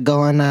 you gotta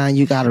go in there,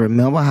 you gotta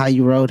remember how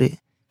you wrote it.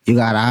 You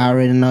gotta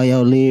already know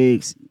your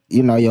lyrics.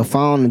 You know, your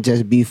phone will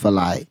just be for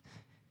like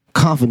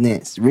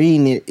confidence.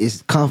 Reading it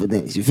is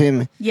confidence, you feel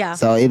me? Yeah.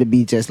 So it'll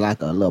be just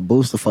like a little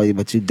booster for you,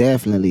 but you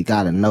definitely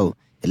gotta know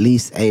at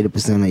least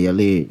 80% of your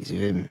lyrics, you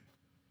feel me?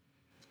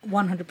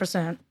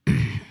 100%.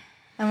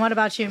 And what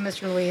about you,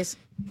 Mr. Luis?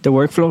 The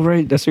workflow,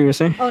 right? That's what you're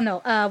saying? Oh, no.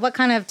 What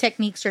kind of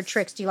techniques or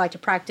tricks do you like to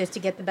practice to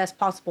get the best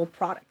possible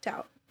product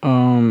out?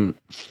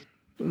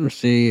 Let's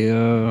see.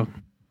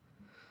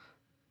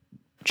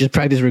 Just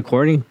practice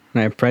recording.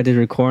 Like practice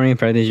recording,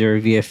 practice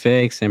your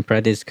VFX, and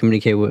practice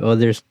communicate with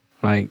others.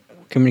 Like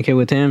communicate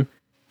with him,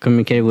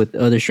 communicate with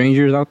other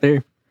strangers out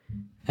there,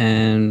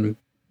 and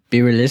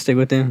be realistic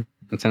with them.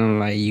 And tell them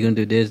like you can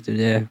do this, do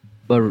that.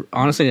 But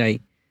honestly,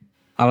 like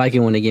I like it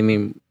when they give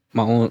me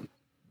my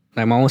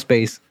own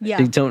space. Yeah.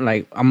 They tell me,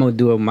 like I'm gonna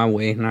do it my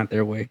way, not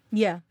their way.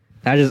 Yeah.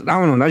 I don't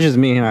know. That's just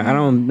me. I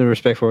don't have the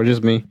respect for it.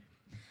 Just me.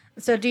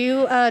 So do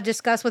you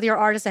discuss with your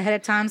artists ahead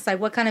of time? It's like,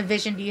 what kind of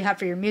vision do you have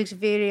for your music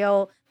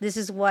video? This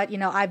is what,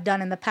 I've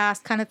done in the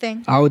past kind of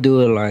thing? I would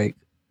do it like,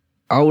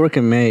 I would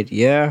recommend,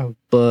 yeah.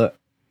 But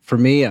for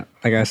me, like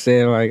I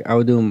said, like I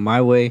would do it my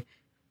way.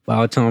 But I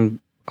would tell him,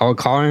 I would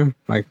call him,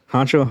 like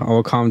Honcho. I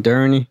would call him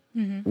during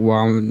while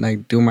I'm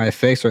like doing my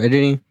effects or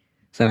editing.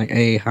 So like,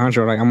 hey,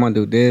 Honcho, like I'm going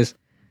to do this.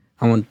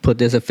 I'm going to put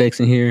this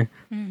effects in here.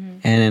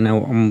 And then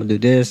I'm going to do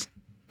this.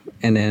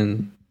 And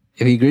then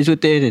if he agrees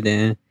with it,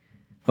 then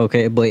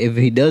okay. But if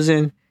he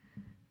doesn't,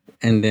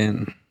 and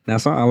then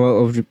that's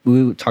all.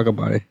 We would talk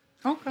about it.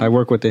 Okay. I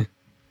work with it.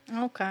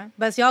 Okay.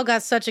 But y'all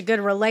got such a good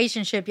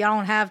relationship. Y'all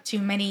don't have too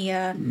many,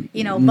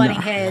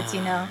 butting heads,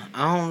 I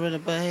don't really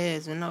butt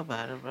heads with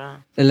nobody, bro.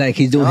 Like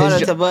he's doing In order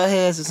his to butt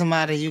heads with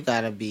somebody, you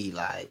gotta be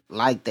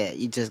like that.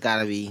 You just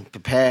gotta be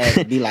prepared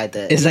to be like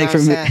that. It's you know like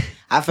what for I'm me- saying?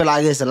 I feel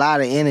like it's a lot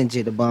of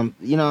energy to bump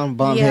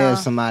heads with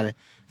somebody.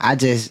 I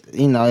just,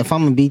 if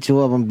I'm gonna beat you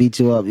up, I'm gonna beat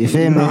you up. You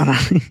feel me?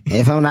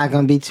 If I'm not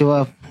gonna beat you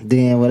up,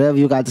 then whatever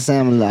you got to say,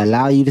 I'm gonna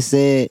allow you to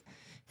say it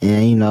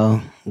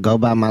and, go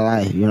by my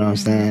life. You know what I'm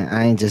saying?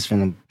 I ain't just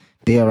finna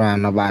be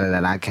around nobody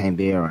that I can't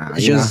be around.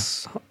 It's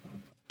just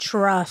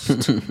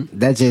trust.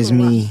 That's just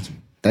me.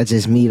 That's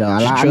just me, though.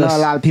 I know a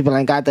lot of people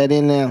ain't got that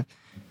in them,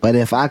 but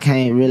if I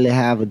can't really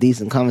have a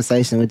decent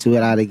conversation with you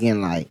without,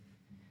 again, like,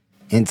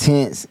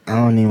 intense, I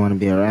don't even want to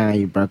be around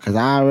you, bro, because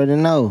I already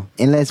know.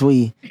 Unless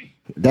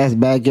that's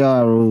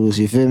backyard rules,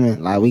 you feel me?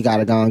 Like, we got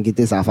to go and get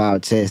this off our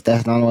chest.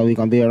 That's the only way we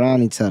going to be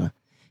around each other.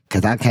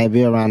 Because I can't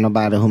be around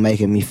nobody who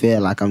making me feel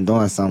like I'm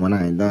doing something when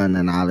I ain't doing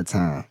nothing all the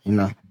time,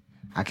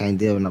 I can't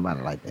deal with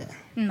nobody like that.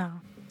 No.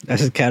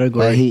 that's his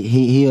category. But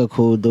he a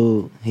cool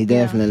dude. He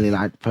definitely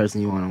like the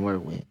person you want to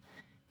work with.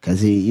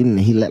 Because he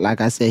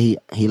like I said,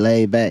 he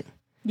laid back.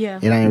 Yeah.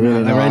 It ain't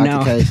really no right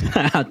altercation.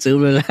 now.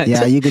 Too relaxed.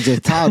 Yeah, you could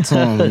just talk to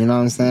him, you know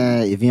what I'm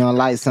saying? If you don't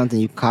like something,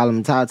 you can call him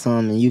and talk to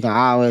him, and you can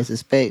always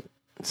expect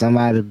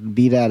somebody to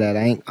be there that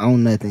ain't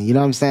on nothing. You know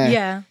what I'm saying?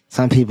 Yeah.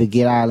 Some people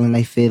get out in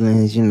their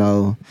feelings,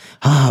 oh,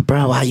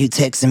 bro, why you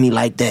texting me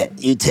like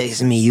that? You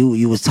texting me,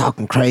 you was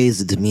talking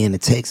crazy to me in the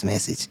text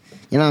message.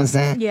 You know what I'm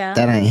saying? Yeah.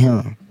 That ain't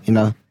him,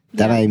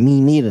 That ain't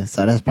me neither.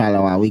 So that's probably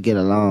why we get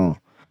along.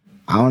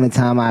 The only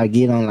time I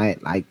get on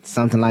like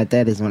something like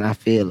that is when I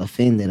feel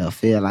offended or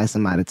feel like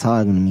somebody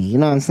talking to me. You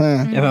know what I'm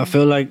saying? If I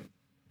feel like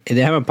if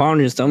they have a problem,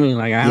 just tell me.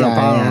 Like I have a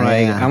problem.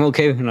 I'm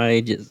okay.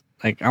 Like just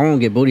like I won't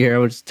get booty here. I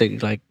would just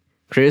take like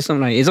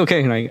criticism. Like it's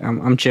okay. Like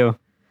I'm chill.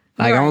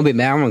 Like I won't be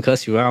mad. I'm gonna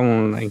cuss you. I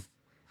won't like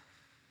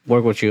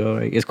work with you.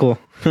 Like it's cool.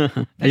 That's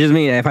just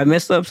me. If I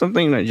messed up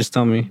something, like just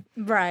tell me.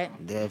 Right.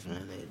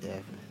 Definitely.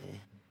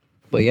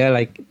 But yeah,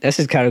 like that's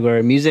his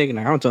category, music, and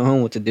I don't tell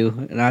him what to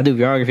do. And I do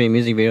videography and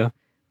music video.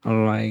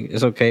 I'm like,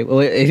 it's okay. Well,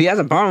 if he has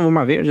a problem with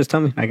my video, just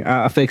tell me. Like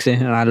I'll fix it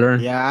and I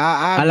learn. Yeah,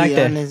 I like be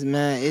that. honest,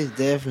 man. It's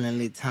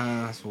definitely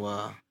times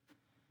where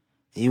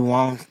you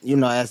want,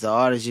 as an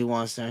artist, you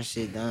want certain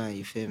shit done.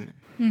 You feel me?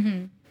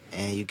 Mm-hmm.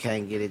 And you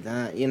can't get it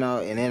done,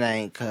 and it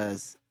ain't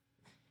cause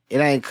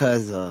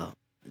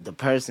the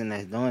person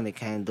that's doing it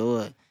can't do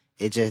it.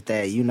 It's just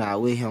that you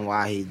not with him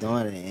while he's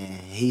doing it,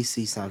 and he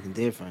sees something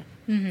different.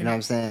 Mm-hmm. You know what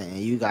I'm saying? And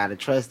you gotta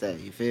trust that.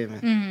 You feel me?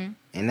 Mm-hmm.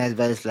 And that's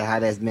basically how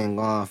that's been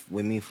going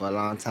with me for a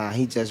long time.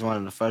 He just one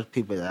of the first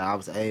people that I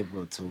was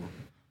able to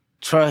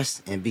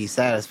trust and be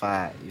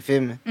satisfied. You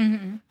feel me?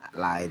 Mm-hmm.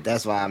 Like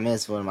that's why I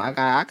mess with him. I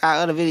got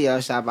other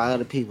videos shot by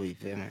other people. You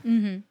feel me?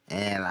 Mm-hmm.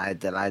 And like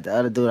the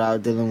other dude I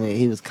was dealing with,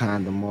 he was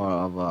kind of more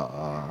of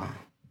a.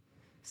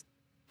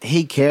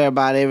 he care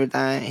about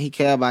everything. He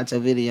care about your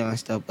video and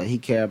stuff, but he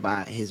care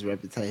about his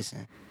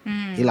reputation.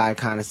 He like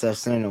kind of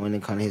self-centered when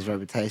it comes to his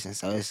reputation.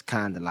 So it's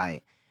kind of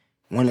like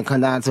when it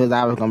come down to it,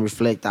 I was gonna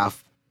reflect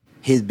off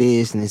his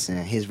business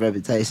and his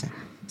reputation.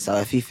 So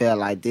if he felt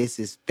like this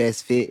is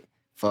best fit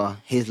for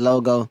his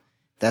logo,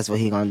 that's what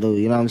he gonna do.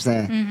 You know what I'm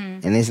saying?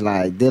 And it's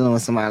like dealing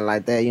with somebody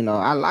like that. You know,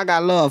 I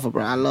got love for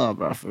bro. I love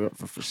bro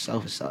for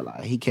sure.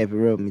 Like he kept it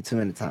real with me too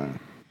many times.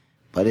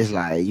 But it's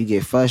like you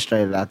get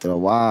frustrated after a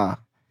while,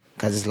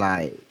 cause it's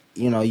like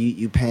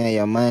you paying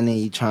your money,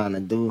 you trying to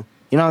do.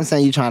 You know what I'm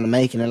saying? You trying to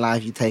make it in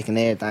life. You taking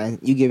everything.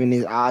 You giving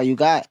this all you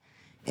got.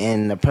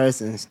 And the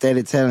person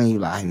steady telling you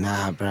like,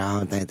 nah, bro, I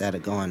don't think that'll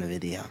go in the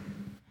video.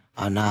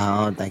 Oh,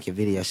 nah, I don't think your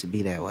video should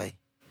be that way.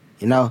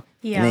 You know?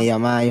 Yeah. And in your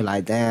mind, you're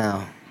like,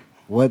 damn,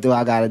 what do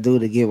I got to do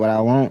to get what I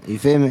want? You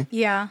feel me?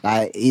 Yeah.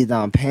 Like, either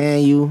I'm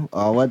paying you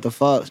or what the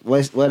fuck?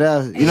 What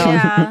else? You know?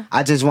 Yeah.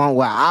 I just want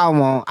what I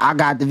want. I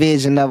got the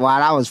vision of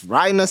while I was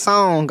writing the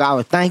song, I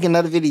was thinking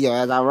of the video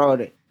as I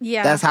wrote it.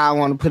 Yeah. That's how I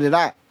want to put it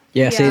out.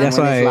 Yeah, see, that's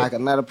When why. it's like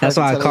another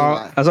person That's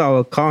why I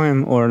would call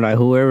him or like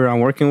whoever I'm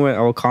working with.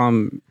 I would call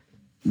him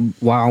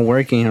while I'm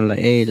working. I'm like,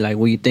 hey, like,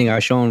 what you think? I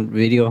show him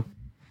video,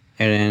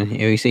 and then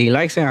if he say he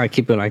likes it, I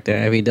keep it like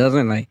that. If he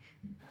doesn't, like,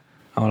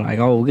 I'm like,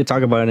 oh, we could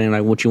talk about it and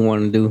like what you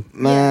want to do.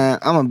 Man,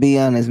 I'm gonna be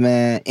honest,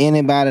 man.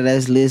 Anybody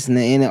that's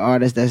listening, any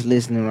artist that's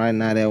listening right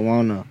now that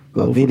want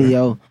a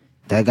video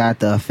that got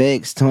the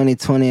effects,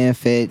 2020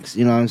 effects,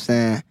 you know what I'm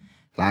saying?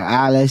 Like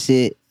all that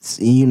shit.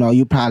 You know,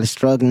 you probably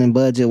struggling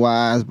budget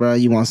wise, bro.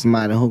 You want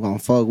somebody who gonna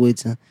fuck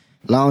with you.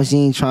 Long as you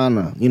ain't trying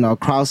to,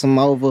 cross them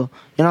over. You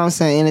know what I'm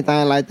saying?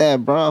 Anything like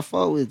that, bro,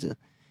 fuck with you.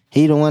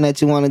 He the one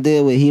that you want to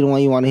deal with. He the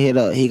one you want to hit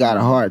up. He got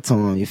a heart to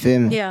him. You feel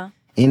me? Yeah.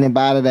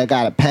 Anybody that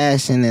got a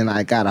passion and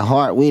like got a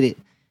heart with it,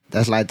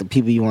 that's like the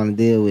people you want to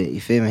deal with.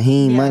 You feel me?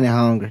 He ain't money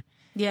hungry.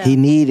 Yeah. He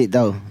need it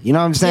though. You know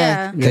what I'm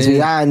saying? Because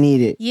we all need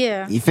it.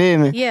 Yeah. You feel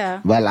me?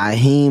 Yeah. But like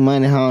he ain't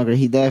money hungry.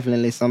 He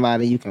definitely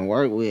somebody you can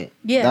work with.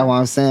 Yeah. That's what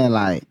I'm saying.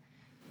 Like,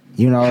 if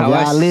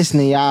y'all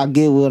listening, y'all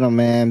get with him,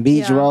 man.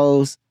 Beach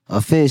Rose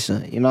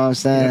official. You know what I'm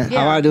saying?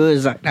 Yeah. How I do it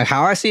is like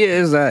how I see it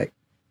is like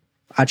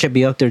I should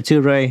be out there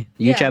too, right?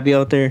 You should be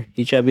out there.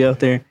 You should be out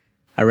there.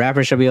 A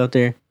rapper should be out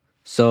there.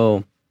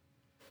 So,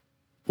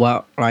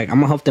 well, like I'm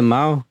gonna help them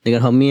out. They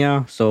gonna help me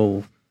out.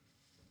 So,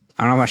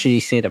 I don't know if I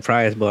should say the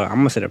price, but I'm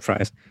gonna say the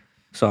price.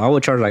 So I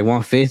would charge like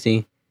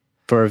 $150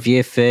 for a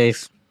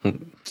VFX.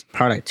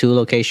 Probably like 2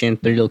 location,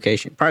 3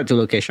 location, probably 2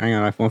 location. I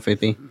got like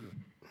 $150.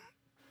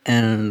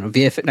 And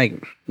VFX,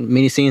 like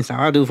mini scenes,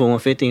 I'll do for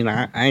 $150.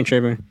 Like I ain't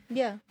tripping.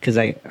 Yeah. Cause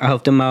like I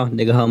help them out,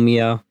 they can help me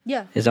out.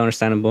 Yeah. It's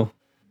understandable,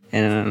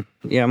 and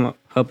I'm gonna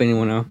help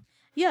anyone out.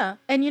 Yeah,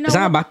 and it's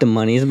not about the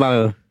money. It's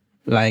about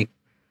like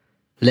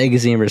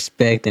legacy and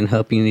respect and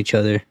helping each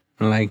other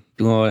and like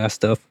doing all that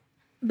stuff.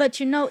 But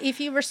if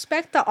you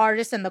respect the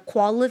artist and the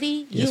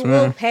quality, you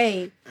will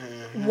pay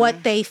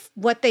what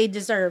they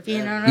deserve. You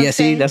know what I'm saying?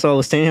 See, that's what I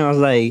was saying. I was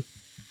like,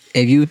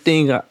 if you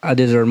think I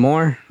deserve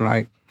more,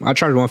 like I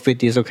charge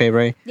 $150, it's okay,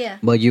 right? Yeah.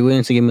 But you're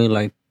willing to give me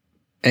like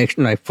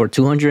extra, like for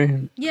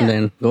 $200,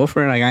 then go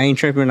for it. Like I ain't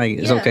tripping. Like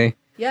it's okay.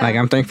 Yeah. Like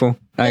I'm thankful.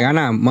 Like I'm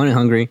not money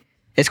hungry.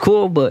 It's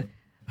cool, but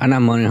I'm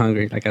not money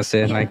hungry. Like I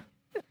said, like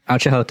I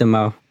should help them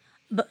out.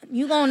 But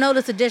you gonna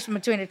notice a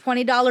difference between a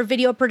 $20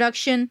 video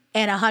production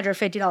and a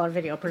 $150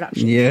 video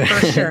production. Yeah,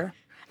 for sure.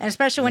 And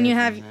especially when you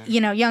have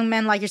young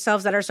men like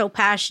yourselves that are so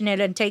passionate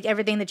and take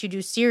everything that you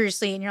do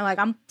seriously, and you're like,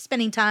 I'm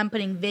spending time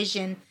putting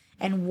vision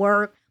and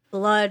work,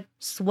 blood,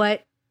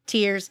 sweat,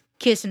 tears,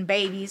 kissing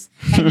babies,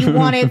 and you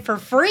want it for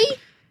free?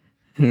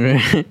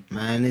 Man,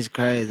 it's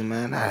crazy,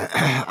 man.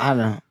 I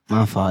don't.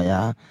 My fault,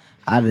 y'all.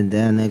 I done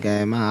damn near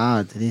gave my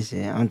all to this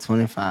shit. I'm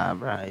 25,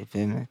 bro. You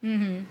feel me?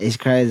 Mm-hmm. It's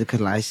crazy because,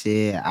 like,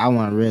 shit, I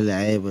wasn't really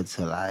able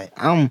to, like,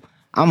 I'm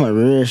a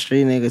real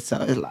street nigga, so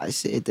it's like,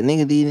 shit,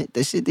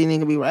 the shit these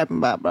niggas be rapping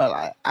about, bro,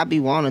 like, I be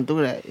wanting to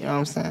do that, you know what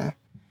I'm saying?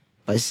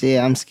 But shit,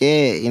 I'm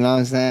scared, you know what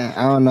I'm saying?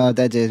 I don't know if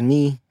that's just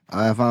me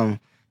or if I'm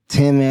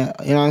timid,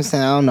 you know what I'm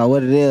saying? I don't know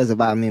what it is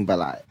about me, but,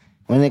 like,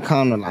 when it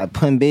comes to, like,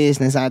 putting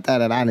business out there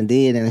that I done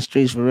did in the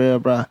streets for real,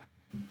 bro,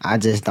 I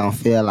just don't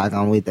feel like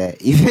I'm with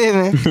that. You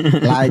feel me?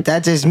 Like,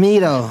 that's just me,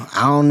 though.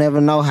 I don't never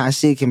know how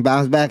shit can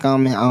bounce back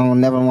on me. I don't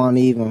never want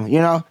to even, you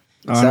know?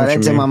 So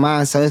that's in my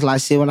mind. So it's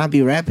like, shit, when I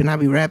be rapping,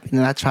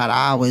 and I try to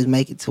always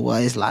make it to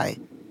where it's like,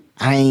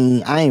 I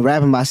ain't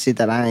rapping about shit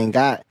that I ain't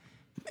got,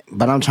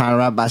 but I'm trying to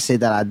rap about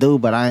shit that I do,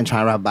 but I ain't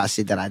trying to rap about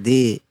shit that I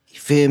did. You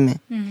feel me?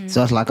 Mm-hmm.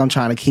 So it's like I'm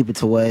trying to keep it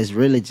to where it's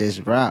really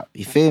just rap.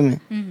 You feel me?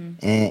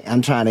 Mm-hmm. And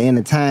I'm trying to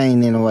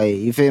entertain in a way.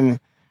 You feel me?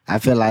 I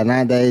feel like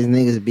nowadays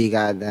niggas be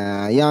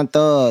goddamn Young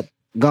Thug,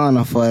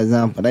 Gunna, for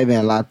example. They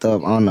been locked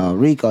up on a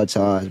RICO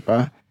charge,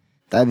 bro.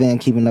 They been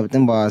keeping up with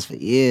them bars for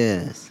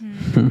years.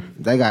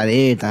 Mm-hmm. They got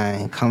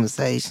everything,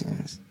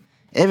 conversations,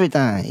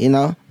 everything. You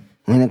know,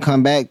 when it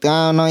come back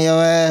down on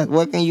your ass,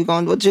 what you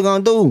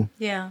gonna do?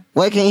 Yeah.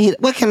 What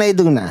can they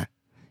do now?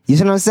 You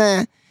see what I'm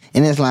saying?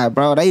 And it's like,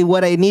 bro,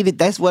 what they needed.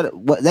 That's what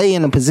they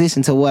in a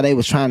position to what they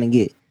was trying to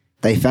get.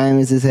 They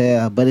famous as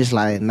hell, but it's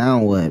like, now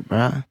what,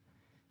 bro?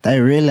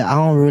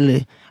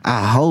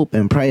 I hope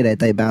and pray that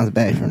they bounce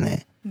back from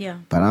that. Yeah.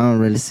 But I don't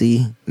really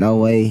see no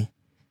way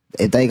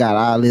if they got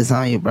all this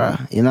on you, bro.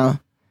 You know,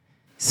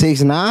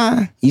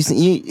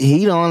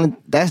 6ix9ine,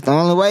 that's the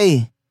only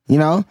way. You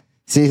know,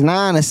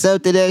 6ix9ine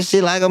accepted that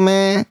shit like a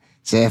man.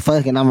 Said,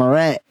 fuck it, I'm a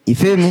rat. You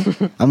feel me?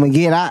 I'm gonna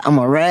get out, I'm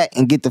a rat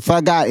and get the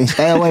fuck out and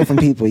stay away from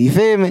people. You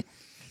feel me?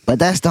 But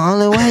that's the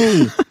only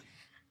way.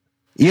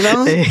 You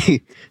know?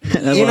 Hey,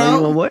 you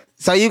know? What?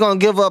 So you gonna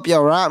give up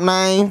your rap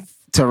name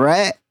to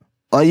rat?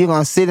 Or you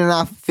gonna sit in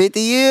there for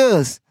 50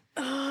 years?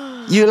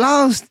 You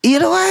lost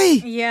either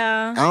way.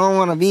 Yeah. I don't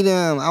want to be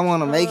them. I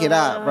want to make it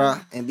out, bro,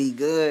 and be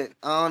good.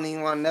 I don't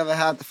even want to never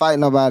have to fight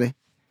nobody.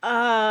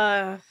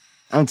 I'm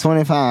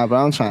 25, bro.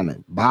 I'm trying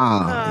to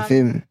ball. You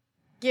feel me?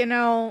 You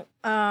know,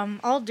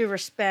 all due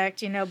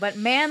respect, you know, but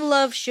man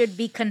love should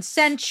be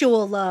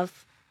consensual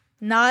love,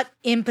 not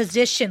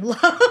imposition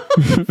love.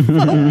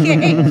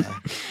 Okay?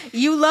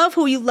 You love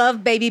who you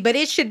love, baby, but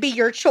it should be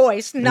your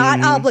choice,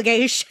 not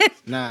obligation.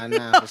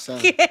 Nah, for sure.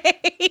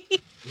 Okay.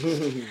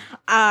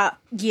 All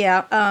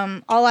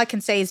I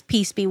can say is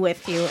peace be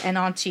with you and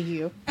on to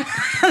you.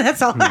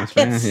 That's all I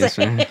can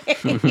say.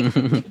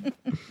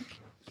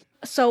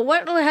 So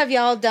what have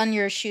y'all done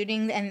your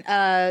shooting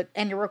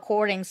and your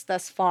recordings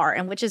thus far,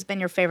 and which has been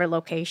your favorite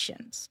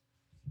locations?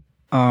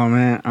 Oh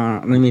man,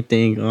 let me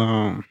think.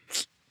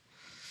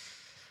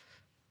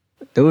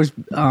 There was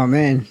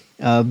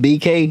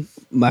BK.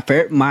 My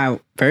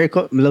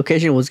favorite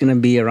location was gonna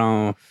be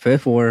around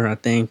Fifth Ward, I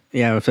think.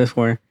 Yeah, Fifth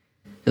Ward.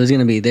 It was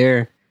gonna be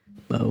there,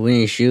 but we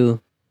didn't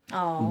shoot.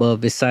 Oh. But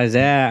besides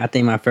that, I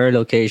think my favorite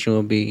location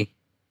would be.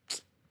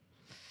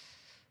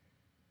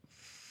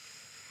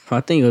 I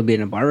think it would be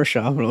in a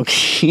barbershop,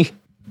 low-key.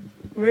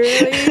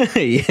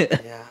 Really?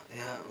 Yeah.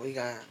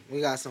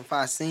 We got some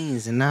fire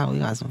scenes, and now we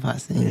got some fire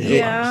scenes.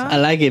 Yeah. I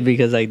like it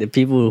because like the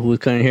people who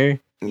couldn't hear,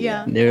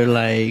 Yeah. they're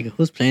like,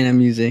 "Who's playing that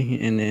music?"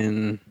 And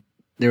then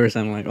there was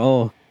something like,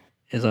 "Oh,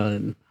 it's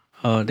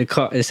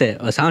it said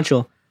a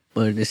Sancho,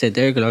 but they said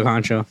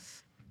Dirtyglockhoncho,"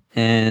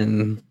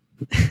 and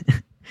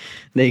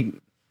they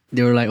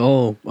were like,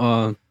 "Oh,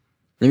 let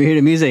me hear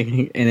the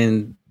music," and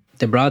then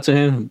they brought it to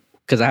him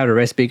because I had a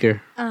red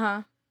speaker.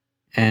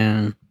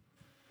 And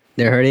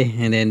they heard it,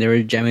 and then they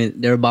were jamming,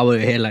 they were bobbing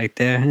their head like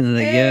that, and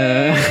like,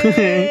 yeah.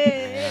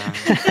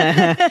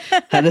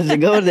 How does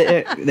it go?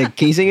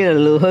 Can you sing it a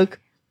little hook?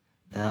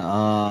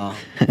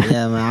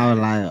 Yeah, man, I was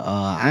like,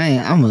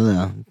 I'm a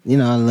little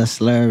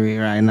slurry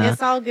right now.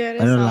 It's all good.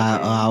 But it was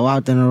like, I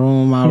walked in the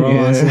room, my robe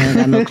on, I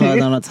got no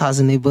clothes on, I'm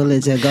tossing these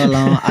bullets, just go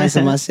long,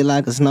 icing my shit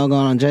like a snow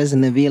gun, I'm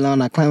dressing the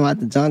V-Lone, I climb out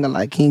the jungle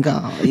like King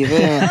Kong, you feel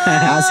me?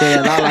 I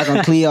said it all like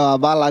I'm Cleo, I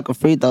ball like a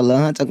free throw, Lil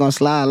Hunter gon'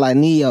 slide like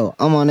Neo,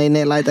 I'm on their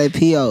neck like they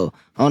P.O.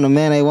 On the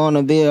man they want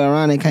to be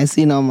around, they can't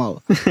see no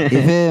more. You feel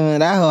me?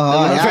 That whole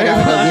hard. Y'all gotta go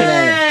get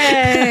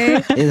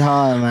that. It's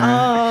hard,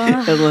 man.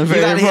 You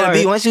gotta hear the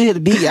beat. Once you hear the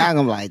beat, y'all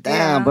gonna be like,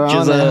 damn, bro.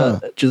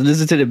 Just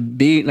listen to the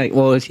beat. Like,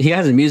 well, he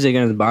has the music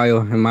in his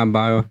bio, in my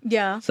bio.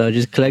 Yeah. So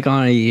just click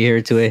on it, you hear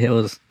it to it. It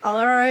was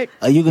all right.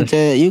 You could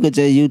just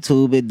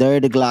YouTube it,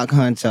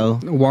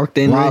 Dirtyglockhoncho. Walked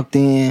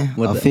in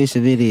with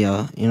official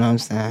video. You know what I'm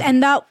saying?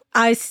 And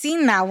I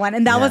seen that one,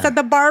 and that was at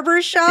the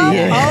barber shop.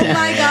 Yeah. Oh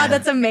my God,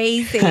 that's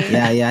amazing.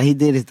 Yeah, he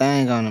did his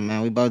thing on it,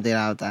 man. We both did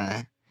our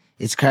thing.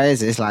 It's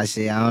crazy. It's like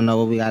shit. I don't know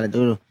what we gotta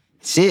do.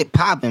 Shit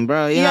popping,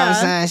 bro. You know what I'm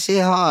saying?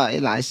 Shit hard.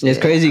 It's like shit.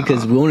 It's crazy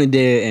because we only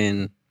did it,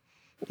 and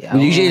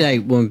we usually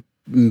like when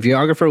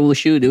videographer will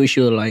shoot, they would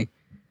shoot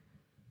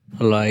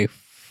like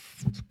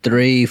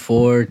 3,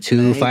 4,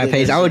 2, 5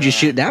 pages. I would just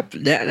shoot that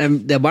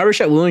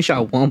barbershop. We only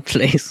shot one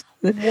place.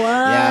 What?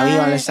 Yeah,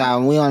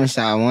 we only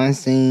shot one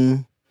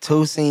scene.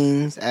 2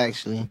 scenes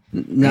actually.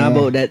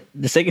 But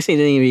the second scene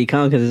didn't even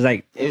come because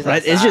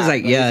it's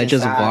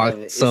just a walk.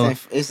 So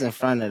it's in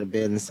front of the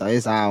building, so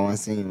it's all one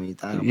scene when you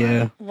think about it.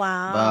 Yeah.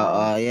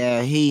 Wow.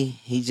 But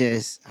he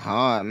just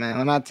hard, man.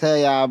 When I tell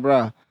y'all,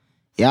 bro,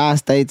 y'all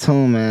stay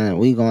tuned, man.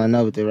 We going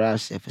up with the rap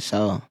shit for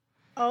sure.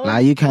 Oh.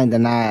 Like you can't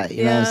deny it.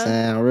 You know what I'm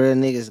saying? Real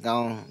niggas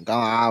gon'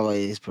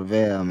 always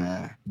prevail,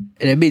 man.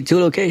 It'd be 2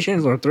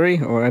 locations or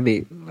 3, or that'd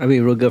be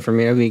real good for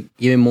me. I'd be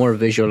giving more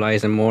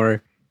visualize and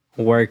more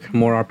work,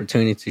 more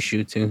opportunity to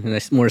shoot to, and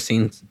that's more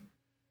scenes.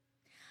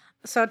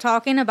 So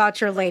talking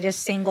about your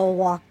latest single,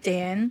 Walked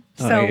In.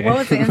 So what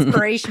was the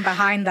inspiration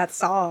behind that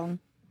song?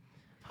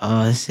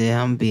 Oh shit,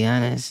 I'm gonna be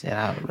honest. Shit,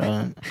 I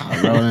was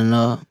rolling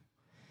up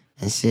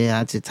and shit.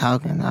 I just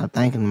talking. I was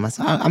thinking to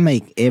myself, I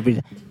make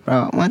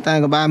bro. One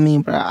thing about me,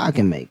 bro, I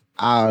can make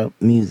all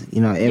music.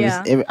 You know,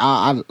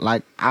 I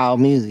like all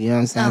music. You know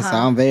what I'm saying? So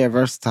I'm very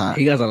versatile.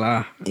 He got a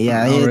lot.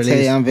 Yeah, he'll tell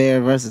you I'm very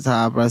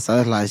versatile, bro. So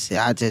it's like shit.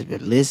 I just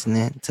been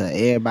listening to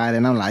everybody,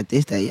 and I'm like,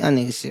 this that young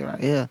nigga shit right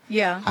here.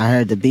 Yeah. I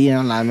heard the beat, and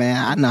I'm like,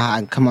 man, I know how I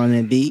can come on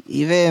that beat.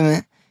 You feel me?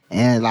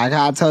 And like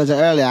how I told you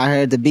earlier, I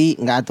heard the beat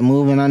and got the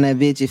moving on that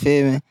bitch. You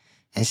feel me?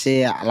 And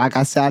shit, like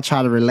I said, I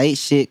try to relate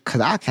shit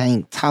because I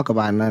can't talk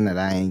about nothing that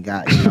I ain't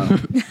got, you know.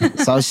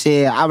 So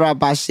shit, I rap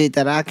about shit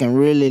that I can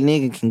really,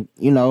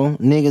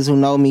 niggas who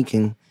know me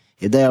can,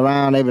 if they're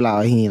around, they be like,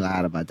 oh, he ain't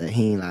lied about that.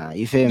 He ain't lying.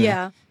 You feel me?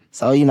 Yeah.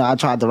 So, I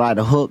tried to write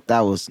a hook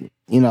that was,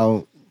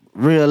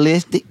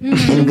 realistic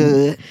and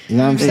good. You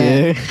know what I'm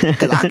saying?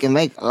 Because I can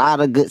make a lot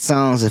of good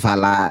songs if I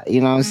lie.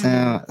 You know what I'm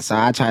saying? So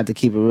I tried to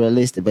keep it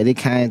realistic, but it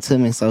came to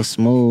me so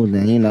smooth,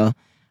 and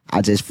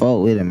I just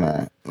fought with it,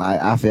 man.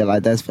 Like I feel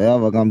like that's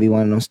forever gonna be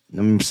one of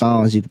them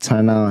songs you can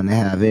turn on and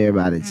have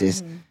everybody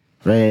just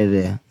ready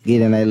to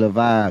get in that little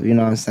vibe. You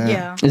know what I'm saying?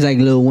 Yeah. It's like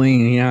Lil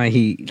Wayne.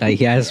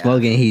 He had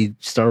smoke and he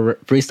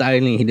started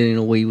freestyling. He didn't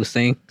know what he was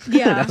saying.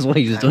 Yeah. That's what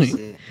he was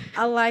doing.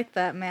 I like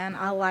that, man.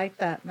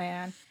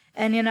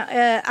 And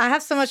I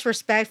have so much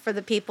respect for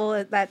the people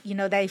that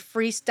they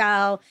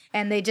freestyle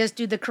and they just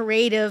do the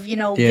creative,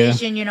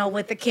 vision,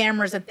 with the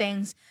cameras and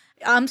things.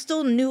 I'm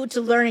still new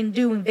to learning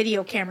doing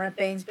video camera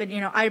things, but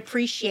I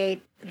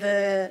appreciate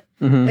the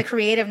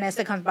creativeness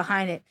that comes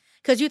behind it.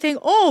 Because you think,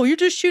 oh, you're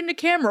just shooting a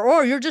camera,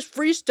 or you're just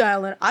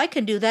freestyling. I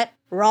can do that.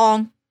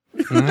 Wrong.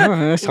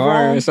 No, it's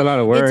hard. It's a lot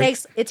of work.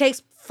 It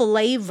takes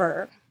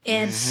flavor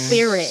and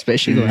spirit,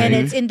 especially and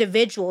it's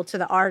individual to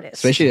the artist.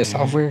 Especially the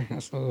software.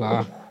 That's a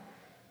lot.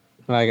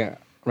 Like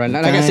right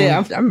now, like I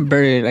said, I'm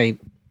very like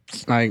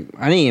I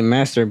didn't even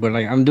master, but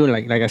like I'm doing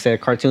like I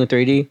said, cartoon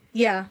 3D.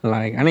 Yeah.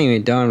 Like I ain't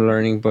even done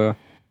learning, but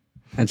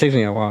it takes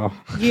me a while.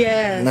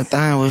 Yes. The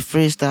thing with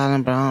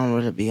freestyling, bro, I don't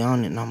really be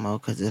on it no more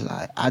because it's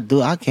like I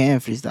can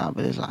freestyle,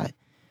 but it's like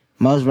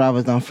most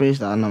rappers don't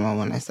freestyle no more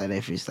when they say they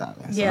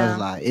freestyling. So it's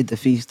like it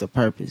defeats the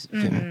purpose.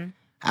 You feel me?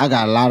 I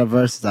got a lot of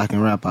verses I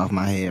can rap off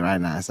my head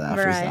right now, so I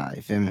freestyle.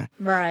 You feel me?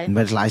 Right.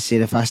 But it's like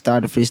shit. If I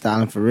started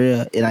freestyling for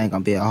real, it ain't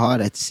gonna be as hard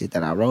as the shit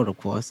that I wrote, of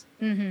course.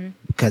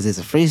 Because it's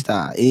a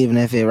freestyle. Even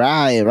if it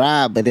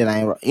ride, but it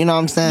ain't. You know what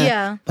I'm saying?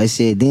 Yeah. But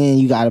shit, then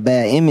you got a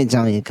bad image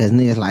on you because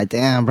niggas like,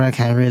 damn, bro,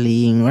 can't really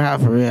even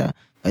rap for real.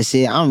 But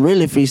shit, I'm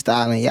really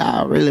freestyling.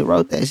 Y'all really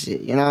wrote that shit.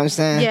 You know what I'm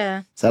saying?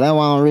 Yeah. So that's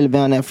why I don't really be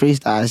on that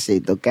freestyle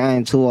shit. The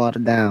game too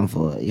watered down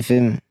for it. You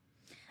feel me?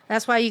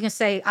 That's why you can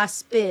say I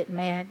spit,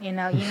 man.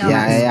 Yeah.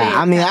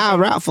 I I mean, I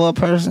rap for a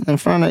person in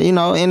front of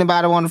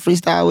anybody want to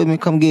freestyle with me,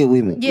 come get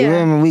with me. Yeah. You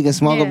feel me? We can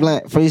smoke a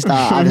blunt,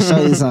 freestyle. I can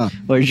show you something.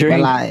 Or drink.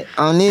 But like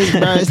on this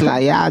verse,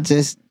 like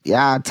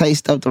y'all take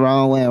stuff the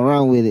wrong way and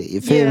run with it.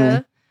 You feel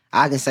me?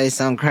 I can say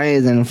something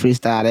crazy in the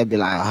freestyle. They'd be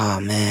like, oh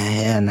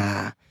man, hell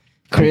nah.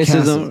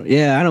 Criticism.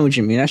 Yeah, I know what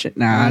you mean. That shit.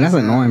 Nah, that's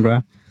annoying,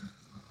 bro.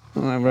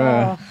 I'm like,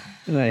 bro,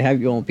 like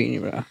have your own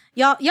opinion, bro.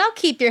 Y'all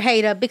keep your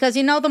hate up because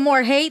the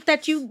more hate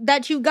that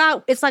you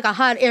got, it's like a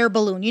hot air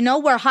balloon. You know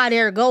where hot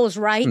air goes,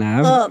 right?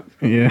 Up.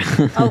 Yeah.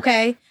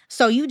 Okay.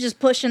 So you just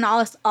pushing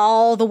us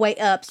all the way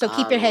up. So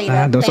keep your hate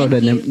up. Those are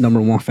the number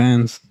one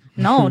fans.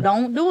 No,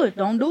 don't do it.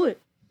 Don't do it.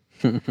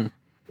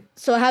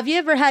 So have you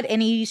ever had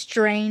any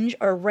strange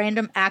or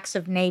random acts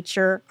of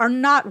nature or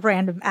not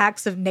random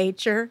acts of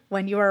nature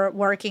when you were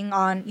working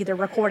on either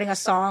recording a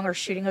song or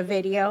shooting a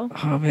video?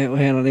 Oh man,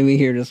 wait, let me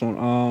hear this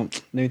one.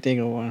 Let me think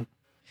of one.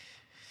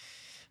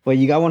 Wait,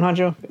 you got one,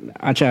 Honcho?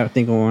 I try to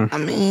think of one. I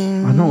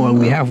mean, I know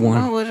we have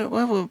one.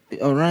 What would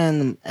a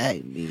random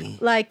act be?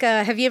 Like,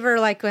 have you ever,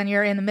 like, when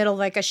you're in the middle of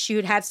like a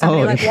shoot, had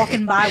somebody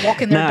walking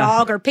their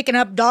dog or picking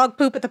up dog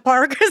poop at the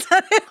park or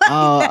something?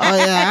 Oh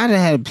yeah, I done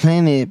had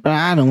plenty, but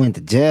I done went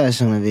to jail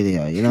shooting a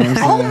video. You know what I'm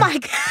saying? Oh my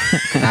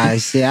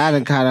god! Shit, I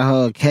done caught a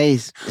whole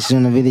case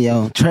shooting a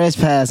video,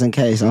 trespassing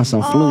case on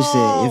some flu shit.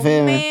 You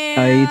feel me?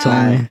 Oh, you told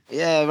me.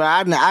 Yeah, bro.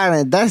 I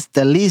done, that's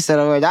the least of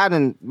the words. I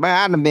done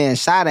been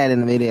shot at in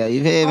the video.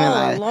 You feel me?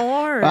 Oh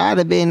Lord! Bro, I'd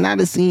have been not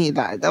a scene.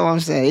 Like that's what I'm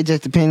saying. It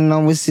just depending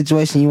on which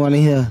situation you want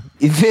to hear.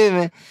 You feel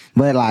me?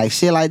 But like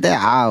shit like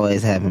that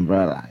always happen,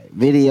 bro. Like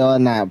video or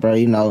not, bro.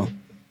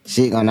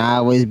 Shit gonna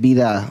always be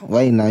there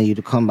waiting on you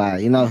to come by.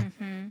 Yo,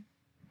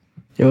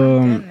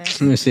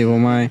 let me see.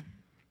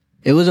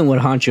 It wasn't with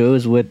Honcho. It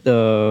was with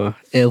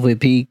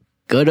LVP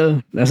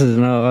Gutta. That's his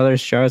other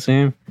shout out to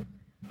him.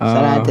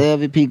 Shout out to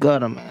LVP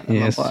Gutta, man.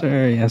 Yes,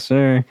 sir. Yes,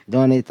 sir.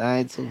 Doing his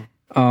thing too.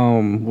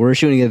 We're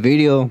shooting a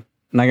video.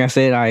 Like I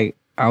said,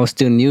 I was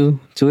still new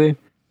to it.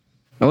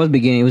 I was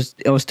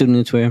still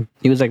new to it.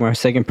 He was like my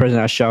second person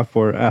I shot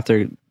for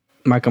after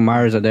Michael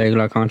Myers at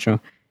Dirtyglockhoncho.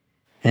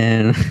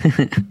 And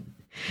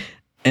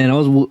and I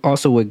was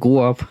also with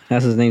Guap.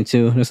 That's his name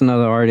too. That's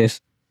another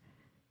artist.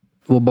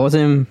 Well, both of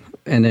them,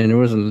 and then there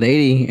was a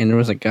lady and there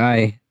was a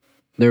guy.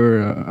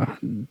 They're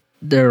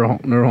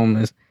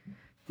homeless,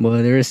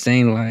 but they were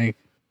saying like,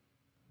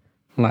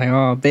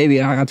 oh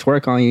baby, I got to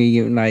work on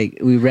you. Like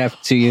we rap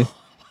to you.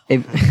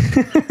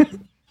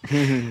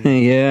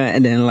 Yeah,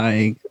 and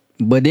then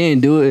but they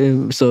didn't do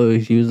it. So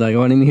he was like,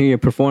 "Oh, let me hear you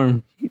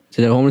perform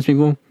to the homeless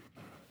people."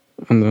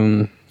 And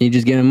then he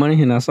just gave him money,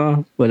 and that's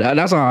all. But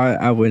that's all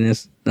I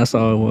witnessed. That's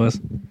all it was.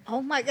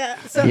 Oh my god!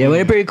 So, yeah, but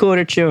they're pretty cool.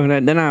 They're chill. They're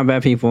not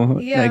bad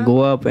people. Yeah. That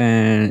go up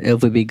and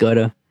it'll be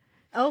Gutta.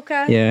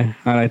 Okay. Yeah,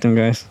 I like them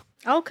guys.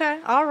 Okay.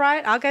 All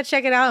right. I'll go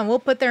check it out, and we'll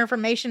put their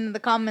information in the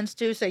comments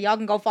too, so y'all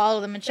can go follow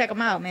them and check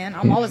them out, man.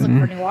 I'm always looking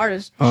for new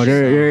artists. Oh,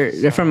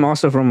 they're from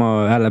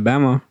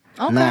Alabama.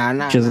 Okay. Nah.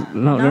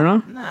 They're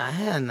not. Nah,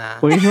 hell nah.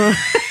 Where you from?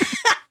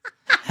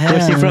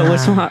 Where's he from?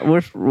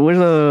 Where's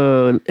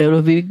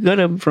LV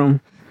Gutta from?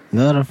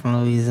 Gutter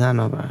from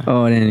Louisiana, bro.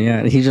 Oh, then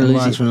yeah, he's in Them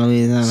boys Louisiana. from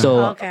Louisiana.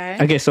 So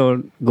Okay.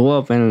 so go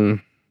up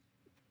and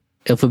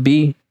if it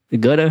be the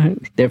Gutter,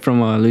 they're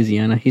from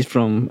Louisiana. He's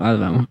from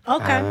Alabama.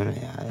 Okay.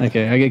 Yeah.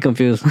 Okay, I get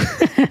confused.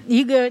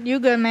 You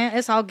good, man.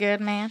 It's all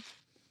good, man.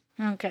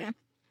 Okay.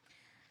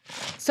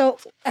 So,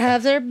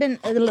 have there been...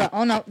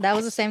 Oh, no. That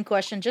was the same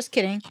question. Just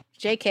kidding.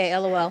 JK,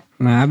 LOL.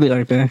 Nah, I be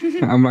like that.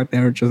 I'm like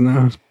that just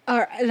now. All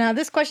right. Now,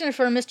 this question is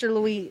for Mr.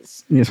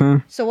 Louise. Yes,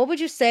 ma'am. So, what would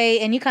you say,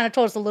 and you kind of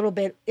told us a little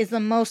bit, is the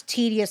most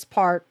tedious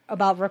part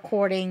about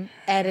recording,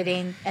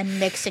 editing, and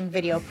mixing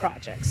video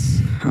projects?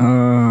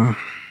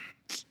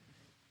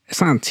 It's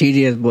not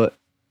tedious, but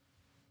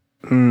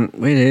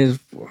it is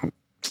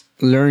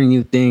learning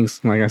new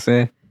things, like I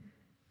said,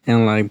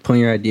 and like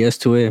putting your ideas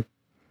to it.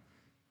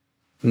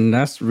 And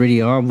that's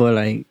really all. But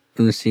like,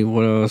 let's see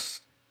what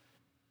else.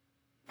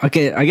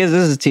 Okay, I guess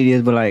this is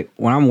tedious, but like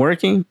when I'm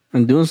working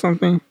and doing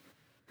something,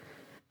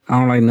 I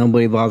don't like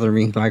nobody bother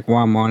me. Like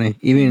while I'm on it,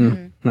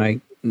 even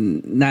like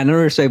not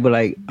never say, but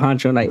like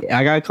Honcho, like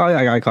I gotta call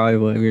you.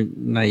 But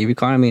if you're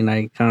calling me,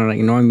 like kind of like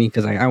ignoring me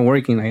because like I'm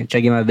working, like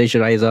checking my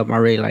visualize up, I'm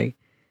already like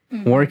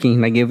working,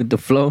 like give it the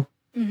flow,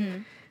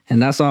 and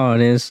that's all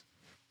it is.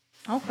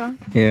 Okay.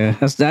 Yeah,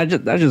 that's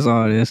just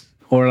all it is.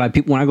 Or like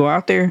people when I go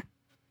out there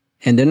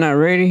and they're not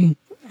ready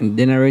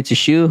to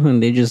shoot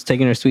and they just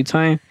taking their sweet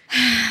time.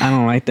 I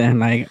don't like that.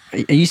 Like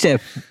you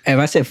said, if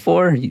I said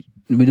 4,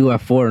 we do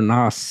at 4,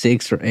 now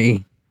 6 or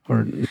 8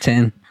 or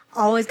 10.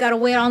 Always got to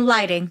wait on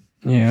lighting.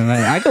 Yeah,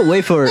 like I could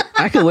wait for like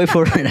I could wait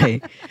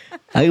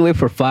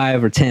for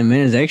 5 or 10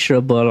 minutes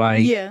extra, but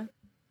like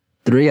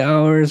 3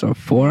 hours or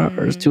 4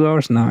 hours, 2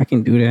 hours, no, I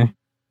can do that.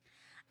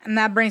 And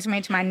that brings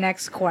me to my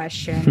next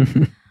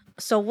question.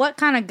 So what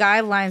kind of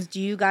guidelines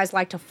do you guys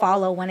like to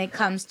follow when it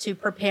comes to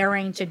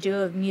preparing to do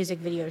a music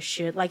video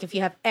shoot? Like if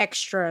you have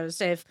extras,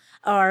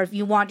 or if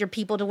you want your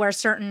people to wear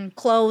certain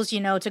clothes,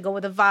 to go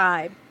with the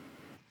vibe.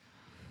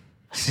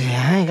 See,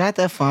 I ain't got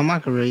that far in my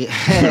career.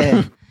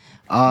 Shit,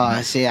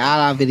 all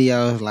our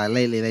videos, like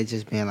lately, they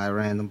just been like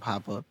random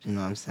pop-ups, you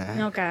know what I'm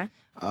saying? Okay.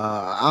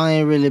 I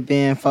ain't really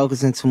been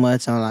focusing too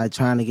much on like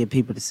trying to get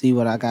people to see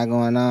what I got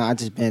going on. I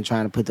just been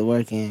trying to put the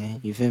work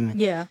in, you feel me?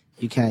 Yeah.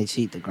 You can't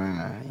cheat the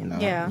grind, you know?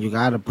 Yeah. You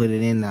gotta put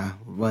it in there,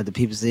 whether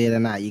people see it or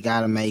not. You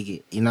gotta make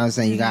it, you know what I'm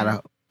saying? You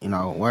gotta,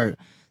 work.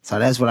 So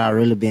that's what I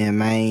really been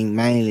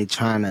mainly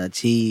trying to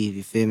achieve,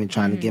 you feel me?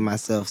 Trying to get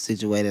myself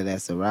situated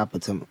as a rapper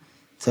to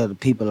the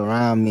people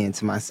around me and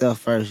to myself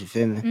first, you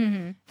feel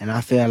me? And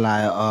I feel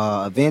like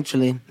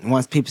eventually,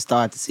 once people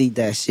start to see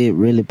that shit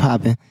really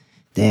popping,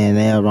 then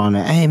they'll run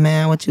there, hey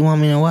man, what you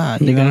want me to wear?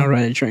 They're gonna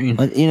ride a train.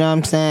 But, you know what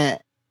I'm saying?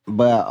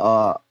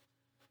 But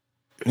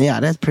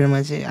yeah, that's pretty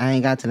much it. I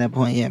ain't got to that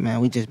point yet,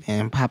 man. We just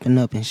been popping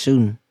up and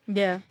shooting.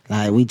 Yeah.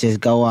 Like we just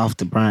go off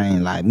the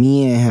brain, like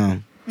me and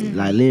him.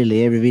 Like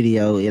literally every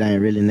video, it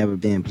ain't really never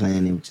been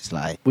planned. It was just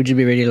like, would you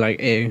be ready? Like,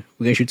 hey,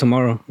 we're gonna shoot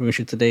tomorrow. We're gonna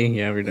shoot today.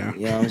 Yeah, we're down.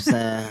 you know what I'm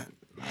saying?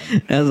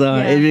 That's all.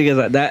 Yeah. It's because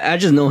like that. I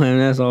just know him.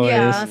 That's all it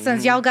is.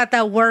 Since y'all got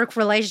that work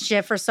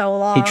relationship for so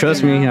long. He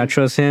trusts me. I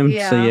trust him.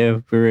 Yeah. So yeah,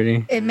 we're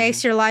ready. It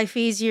makes your life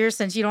easier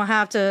since you don't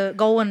have to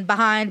go in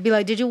behind, be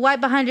like, did you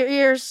wipe behind your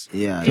ears?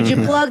 Yeah. Did you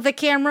plug the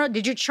camera?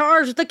 Did you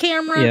charge the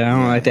camera? Yeah, I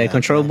don't like that.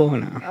 Controllable?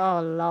 No.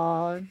 Oh,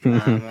 Lord.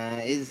 Nah, man,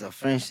 it's a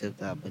friendship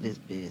though, but it's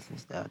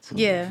business though too.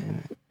 Yeah. You feel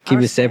me? Keep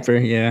it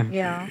separate. Yeah.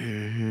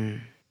 Yeah.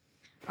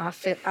 I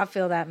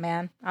feel that,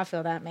 man.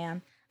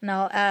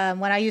 No,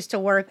 when I used to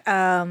work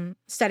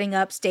setting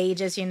up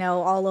stages,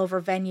 all over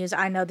venues,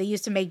 I know they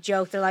used to make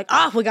jokes. They're like,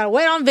 oh, we got to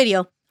wait on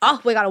video. Oh,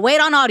 we got to wait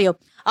on audio.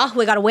 Oh,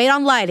 we got to wait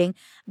on lighting.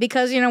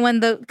 Because, when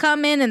they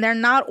come in and they're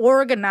not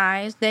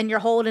organized, then you're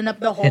holding up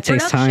the whole It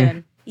takes production.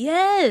 time.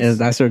 Yes.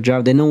 That's their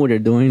job. They know what they're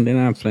doing. They're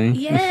not playing.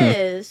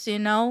 Yes,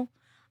 And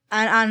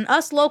on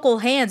us local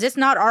hands, it's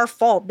not our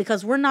fault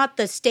because we're not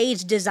the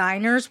stage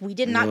designers. We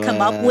did not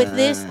come up with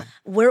this.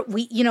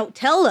 We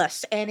tell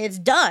us and it's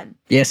done.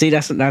 Yeah, see,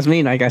 that's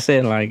me. Like I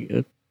said,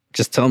 like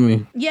just tell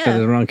me. Yeah.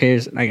 Because everyone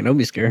cares. Like don't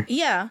be scared.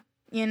 Yeah,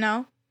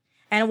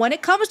 And when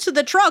it comes to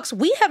the trucks,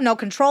 we have no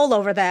control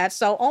over that.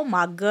 So, oh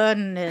my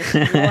goodness,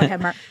 Lord have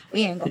mercy.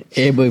 We ain't going.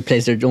 Everybody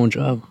plays their own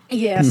job.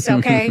 Yes,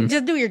 okay.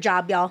 Just do your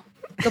job, y'all.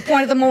 The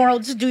point of the moral: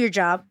 just do your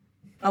job.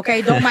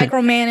 Okay, don't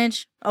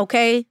micromanage.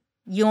 Okay.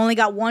 You only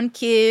got one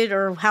kid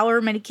or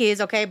however many kids,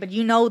 okay? But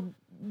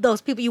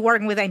those people you're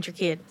working with ain't your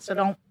kid. So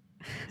don't,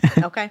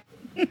 okay?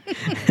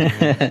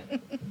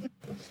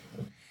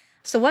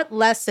 So what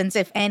lessons,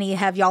 if any,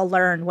 have y'all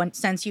learned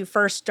since you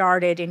first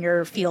started in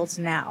your fields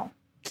now?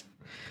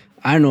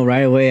 I know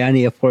right away I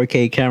need a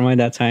 4K camera at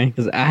that time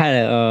because I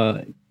had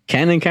a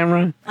Canon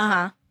camera.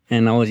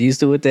 And I was used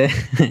to it there.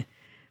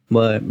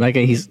 But like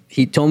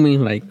he told me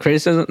like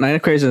criticism, not a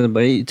criticism,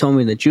 but he told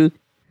me the truth.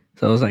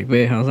 So I was like,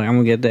 I'm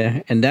gonna get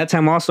that. And that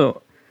time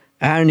also,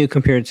 I had a new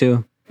computer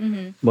too.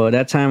 But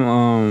that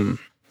time,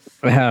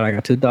 I had like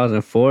a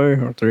 2004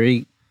 or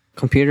 3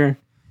 computer,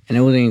 and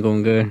it wasn't even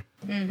going good.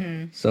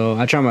 So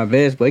I tried my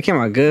best, but it came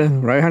out good,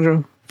 right,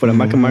 Honcho? For the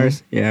Michael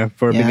Myers,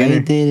 for a beginner. He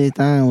did his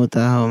thing with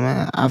the whole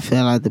man. I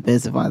feel like the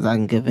best advice I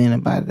can give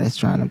anybody that's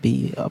trying to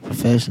be a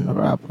professional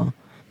rapper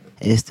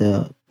It's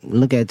to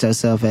look at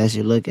yourself as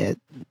you look at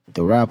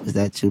the rappers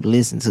that you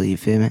listen to, you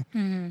feel me?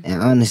 Mm-hmm.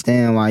 And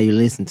understand why you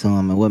listen to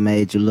them and what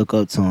made you look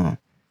up to him.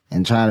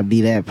 And try to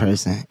be that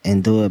person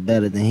and do it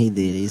better than he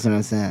did. You see what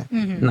I'm saying?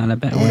 Mm-hmm. Not a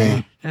bad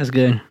way. That's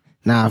good.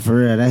 Nah, for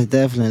real, that's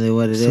definitely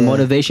what it is. It's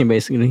motivation,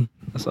 basically.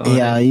 That's all.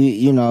 Yeah,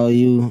 you know,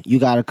 you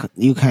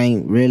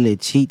can't really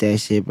cheat that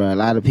shit, bro. A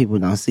lot of people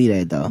don't see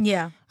that though.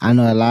 Yeah. I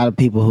know a lot of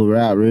people who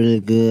rap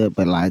really good,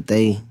 but like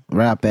they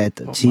rap at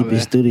the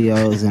cheapest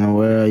studios in the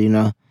world, you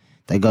know.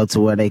 They go to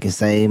where they can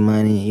save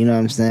money, you know what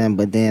I'm saying?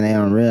 But then they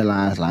don't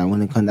realize, like,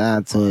 when it comes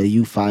down to it,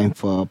 you fighting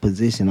for a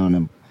position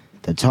on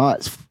the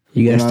charts.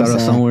 You gotta know what start I'm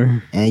off saying?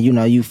 somewhere. And, you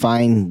know, you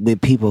fighting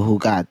with people who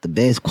got the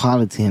best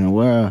quality in the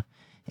world.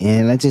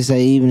 And let's just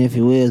say, even if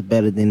you is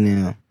better than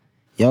them,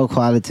 your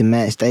quality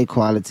match their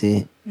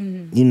quality,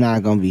 you're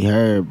not going to be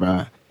heard,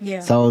 bro. Yeah.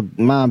 So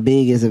my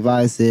biggest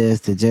advice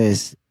is to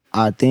just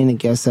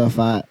authentic yourself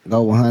out,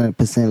 go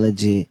 100%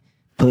 legit,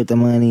 put the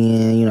money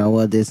in, you know,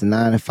 whether it's a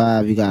 9 to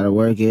 5, you got to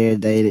work every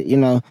day, you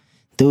know,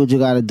 do what you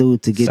got to do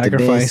to get the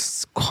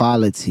best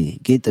quality.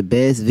 Get the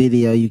best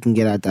video you can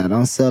get out there.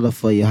 Don't settle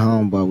for your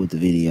homeboy with the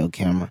video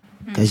camera.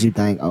 Because you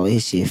think, oh,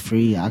 this shit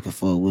free, I can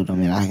fuck with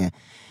them and I can.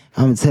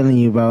 I'm telling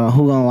you, bro,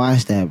 who gonna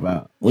watch that,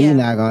 bro? We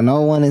not gonna,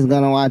 no one is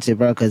gonna watch it,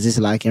 bro, because it's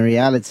like in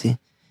reality,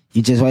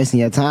 you just wasting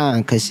your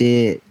time because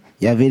shit,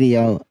 your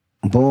video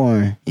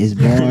boring. It's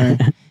boring.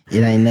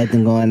 It ain't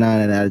nothing going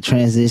on. The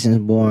transition's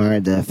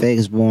boring. The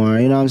effects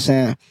boring. You know what I'm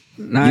saying?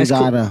 Nah, you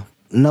gotta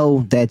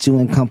know that you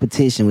in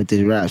competition with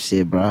this rap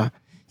shit, bro.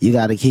 You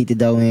gotta keep the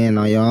dough in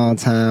on your own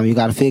time. You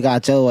gotta figure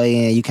out your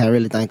way in. You can't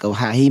really think of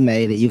how he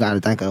made it. You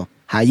gotta think of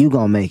how you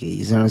gonna make it.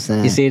 You see what I'm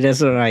saying? You see,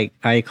 that's what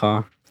I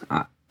call.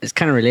 It's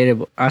kind of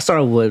relatable. I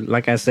started with,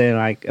 like I said,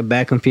 like a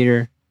bad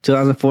computer,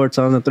 2004,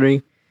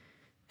 2003,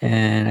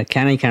 and a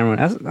Canon camera.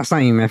 That's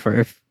not even meant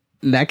for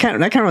that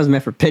camera was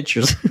meant for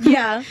pictures.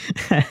 Yeah.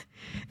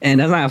 And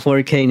that's not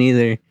 4K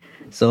neither.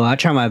 So I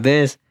try my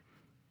best,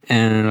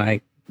 and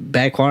like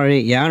bad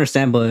quality. Yeah, I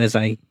understand, but it's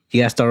like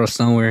you gotta start off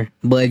somewhere.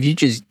 But if you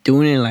just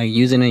doing it, like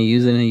using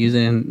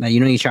it, like, you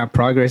know, you try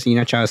progress, and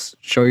you're not trying to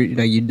show you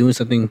that you're doing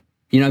something,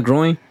 you're not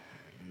growing.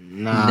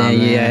 Nah, then,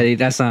 man. yeah,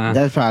 that's probably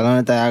the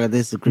only thing I could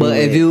disagree but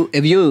with.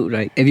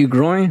 if you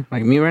growing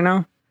like me right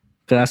now,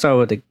 because I started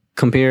with the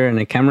computer and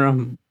the camera,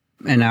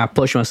 and I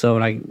push myself.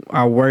 Like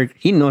I work.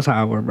 He knows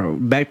how I work, bro.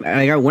 Back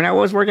when I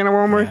was working at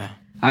Walmart,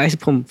 I used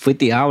to put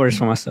 50 hours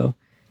for myself.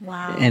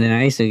 Wow. And then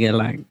I used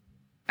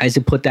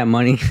to put that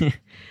money.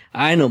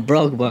 I ain't no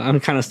broke, but I'm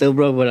kind of still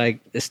broke. But like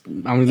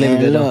I'm living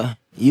good though.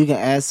 You can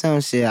add some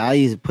shit. I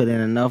used to put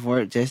in enough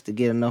work just to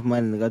get enough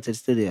money to go to the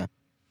studio.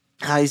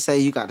 How you say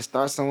you got to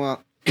start somewhere?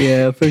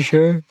 Yeah, for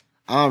sure.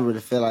 I don't really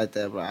feel like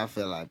that, bro. I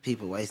feel like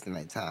people wasting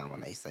their time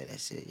when they say that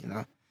shit, you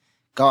know?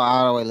 Go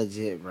all the way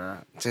legit, bro.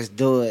 Just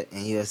do it,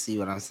 and you'll see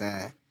what I'm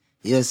saying.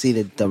 You'll see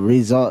the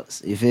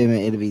results. You feel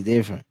me? It'll be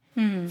different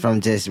from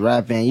just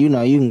rapping. You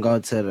know, you can go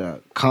to the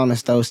corner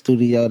store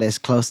studio that's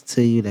close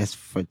to you. That's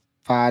for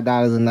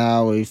 $5 an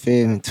hour. You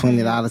feel me?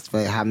 $20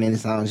 for how many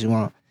songs you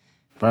want.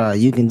 Bro,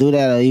 you can do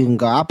that, or you can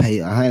go. I pay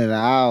 $100 an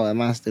hour at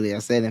my studio,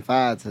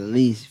 75 to the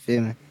least. You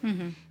feel me?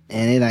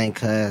 And it ain't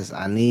cause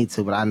I need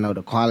to, but I know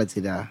the quality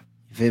there.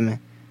 You feel me?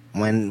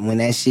 When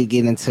that shit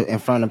get in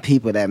front of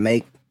people that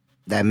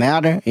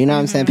matter, you know what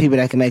I'm saying? People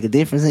that can make a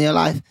difference in your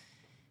life,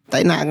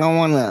 they not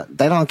gonna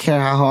they don't care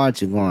how hard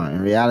you're going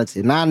in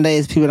reality.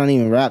 Nowadays, people don't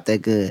even rap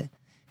that good.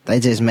 They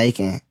just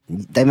making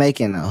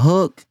a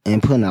hook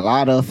and putting a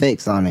lot of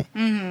effects on it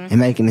and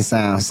making it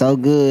sound so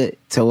good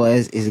to where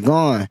it's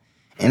going.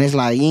 And it's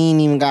like, you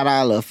ain't even got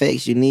all the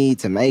effects you need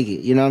to make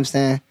it. You know what I'm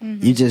saying?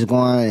 You just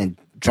going and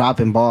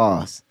dropping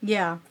bars.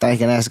 Yeah.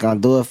 Thinking that's going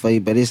to do it for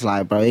you. But it's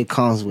like, bro, it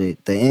comes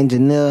with the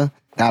engineer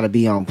got to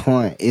be on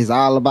point. It's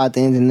all about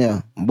the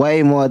engineer.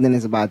 Way more than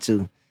it's about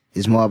you.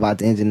 It's more about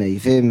the engineer. You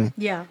feel me?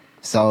 Yeah.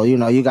 So, you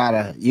know, you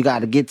gotta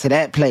get to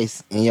that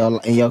place in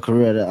your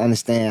career to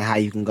understand how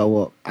you can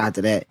go up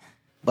after that.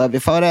 But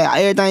before that,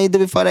 everything you do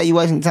before that, you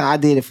wasting time. I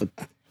did it for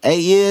 8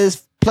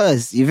 years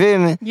plus. You feel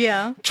me?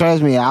 Yeah.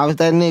 Trust me, I was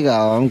that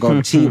nigga. I'm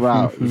going cheap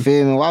route. You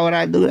feel me? Why would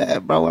I do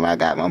that, bro, when I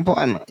got my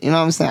partner? You know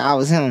what I'm saying? I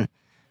was him.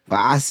 But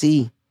I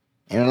see,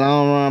 in the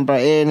long run, bro,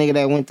 every nigga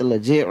that went the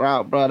legit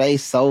route, bro, they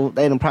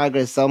done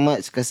progress so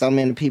much because so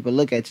many people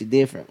look at you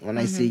different when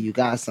they see you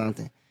got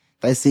something.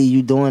 They see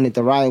you doing it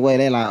the right way.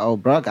 They like, oh,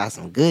 bro, got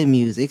some good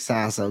music.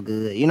 Sounds so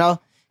good. You know,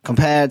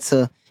 compared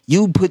to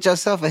you put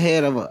yourself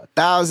ahead of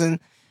 1,000,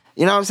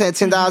 you know what I'm saying,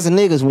 10,000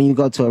 niggas when you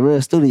go to a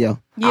real studio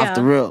off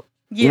the rip.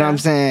 You know what I'm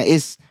saying?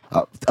 It's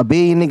a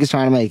billion niggas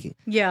trying to make it.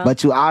 Yeah.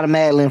 But you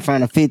automatically in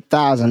front of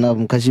 50,000 of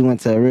them because you went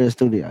to a real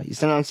studio. You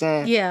see what I'm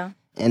saying? Yeah.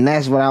 And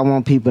that's what I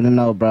want people to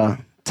know, bro.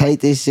 Take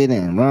this shit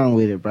and run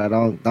with it, bro.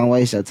 Don't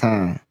waste your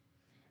time.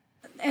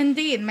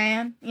 Indeed,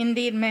 man.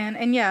 Indeed, man.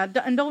 And yeah,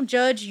 and don't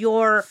judge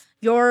your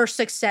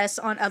success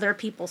on other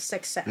people's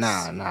success.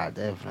 Nah,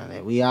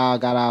 definitely. We all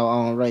got our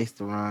own race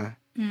to run.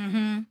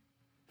 100%.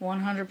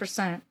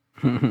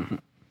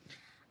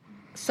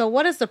 So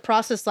what is the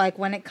process like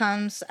when it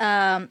comes,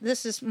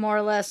 this is more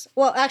or less,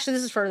 well, actually,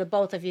 this is for the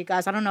both of you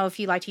guys. I don't know if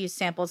you like to use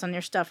samples on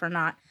your stuff or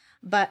not,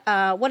 but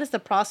what is the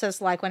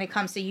process like when it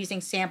comes to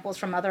using samples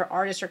from other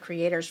artists or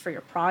creators for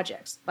your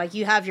projects? Like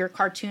you have your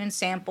cartoon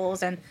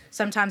samples, and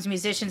sometimes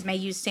musicians may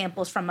use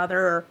samples from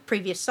other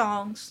previous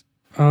songs.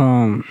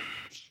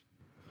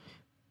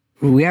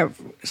 We have,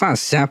 it's not a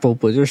sample,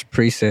 but there's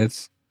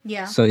presets.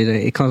 Yeah. So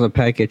it comes a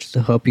package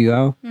to help you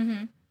out.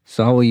 Mm-hmm.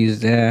 So I will use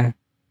that.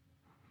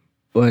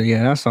 But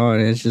yeah, that's all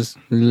it is. Just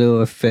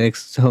little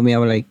effects to help me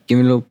out, like give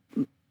me a little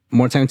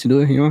more time to do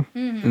it, you know?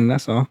 Mm-hmm. And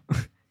that's all.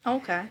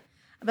 Okay.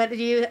 But do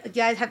you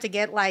guys have to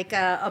get like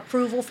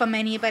approval from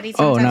anybody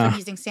Oh, sometimes nah. when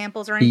using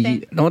samples or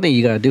anything? The only thing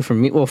you gotta do for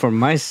me, well, for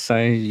my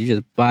side, you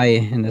just buy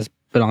it and it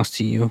belongs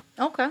to you.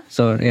 Okay.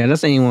 So yeah,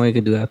 that's the only one you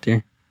could do out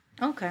there.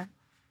 Okay.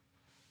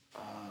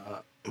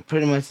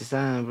 Pretty much the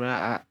same, bro.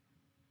 I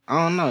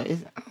don't know. I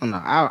don't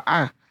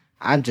know.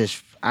 I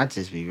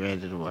just be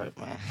ready to work,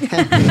 man.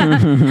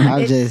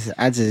 I just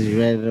be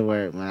ready to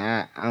work,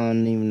 man. I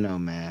don't even know,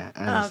 man.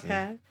 Honestly.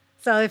 Okay.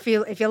 So if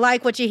you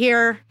like what you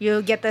hear,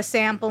 you'll get the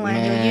sample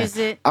and you'll use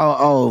it.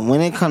 Oh,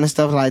 when it comes to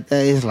stuff like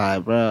that, it's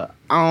like, bro,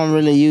 I don't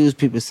really use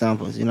people's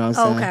samples. You know what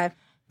I'm saying? Okay.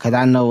 Cause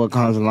I know what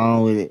comes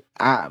along with it.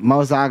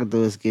 Most I can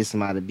do is get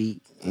somebody to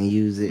beat and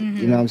use it. Mm-hmm.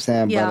 You know what I'm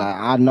saying? Yeah. But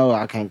I know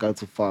I can't go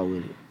too far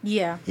with it.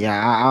 Yeah. Yeah,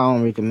 I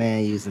don't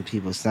recommend using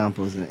people's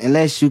samples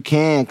unless you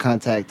can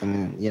contact them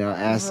and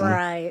ask them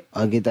Right.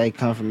 or get that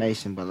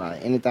confirmation. But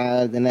like anything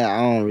other than that,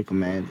 I don't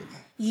recommend it.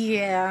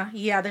 Yeah.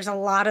 Yeah. There's a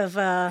lot of you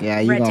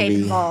red gonna tape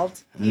be-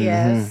 involved. Mhm.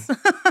 Yes.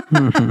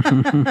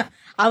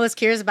 I was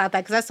curious about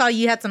that because I saw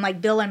you had some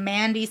like Bill and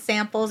Mandy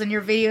samples in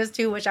your videos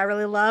too, which I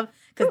really love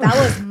because that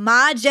was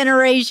my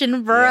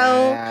generation,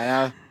 bro.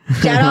 Yeah,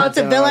 Shout out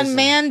to Bill and generation.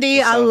 Mandy.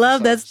 For I sure,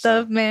 love for that sure,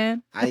 stuff, for sure.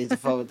 man. I used to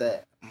fuck with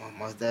that.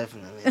 Most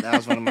definitely. That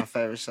was one of my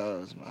favorite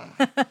shows, man.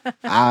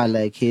 I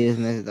let kids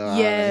next door.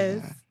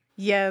 Yes.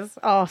 Yes.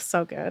 Oh,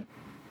 so good.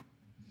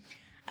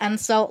 And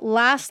so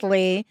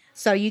lastly,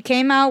 so you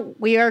came out,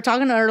 we were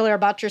talking earlier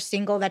about your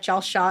single that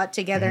y'all shot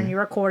together and you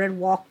recorded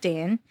Walked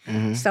In.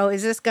 Mm-hmm. So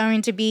is this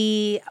going to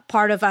be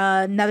part of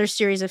another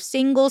series of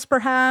singles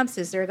perhaps?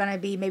 Is there going to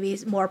be maybe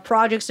more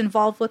projects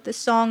involved with this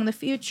song in the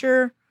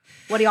future?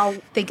 What are y'all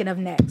thinking of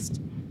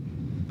next?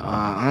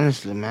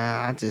 Honestly,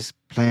 man, I just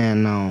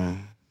plan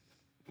on,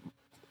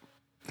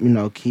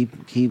 keep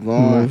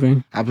going.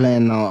 Moving. I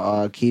plan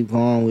on keep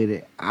going with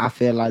it. I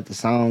feel like the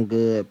song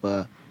good,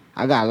 but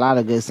I got a lot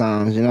of good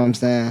songs. You know what I'm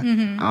saying?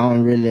 Mm-hmm.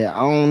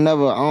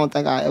 I don't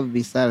think I'll ever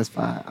be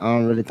satisfied. I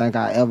don't really think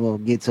I'll ever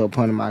get to a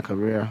point in my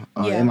career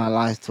or Yeah. in my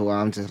life to where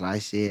I'm just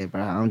like, shit,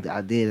 bro,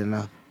 I did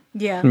enough.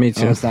 Yeah. Me You know what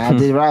too. I'm saying? I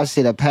did right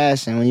shit, a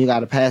passion. When you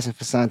got a passion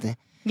for something,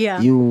 Yeah.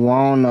 you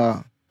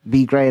wanna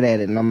be great at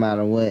it no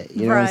matter what.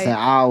 You know what I'm Right. saying?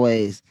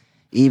 Always.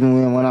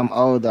 Even when I'm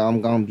older,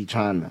 I'm gonna be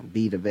trying to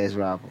be the best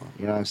rapper.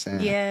 You know what I'm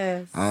saying?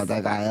 Yes. I don't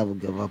think I ever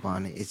give up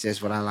on it. It's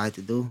just what I like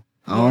to do.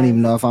 I don't Yes.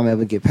 even know if I'm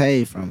ever get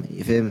paid from it.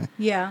 You feel me?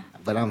 Yeah.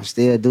 But I'm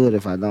still do it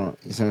if I don't.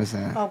 You see what I'm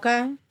saying?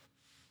 Okay.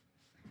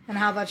 And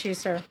how about you,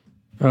 sir?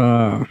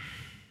 I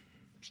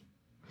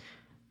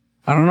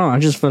don't know. I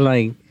just feel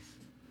like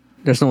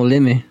there's no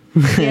limit.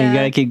 Yeah. You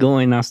gotta keep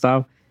going, not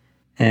stop,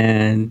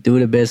 and do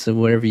the best of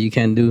whatever you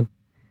can do,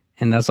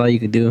 and that's all you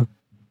can do.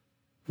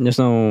 There's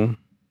no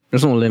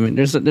limit.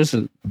 There's no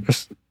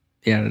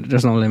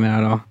limit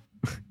at all.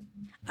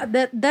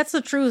 That's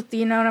the truth.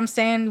 You know what I'm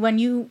saying? When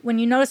you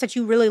notice that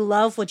you really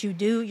love what you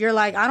do, you're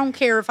like, I don't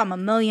care if I'm a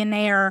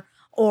millionaire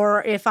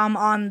or if I'm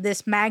on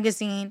this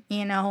magazine,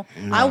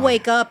 I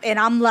wake up and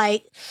I'm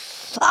like,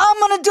 I'm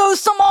going to do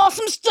some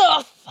awesome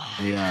stuff.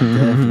 Yeah,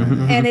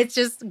 definitely. And it's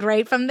just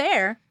great from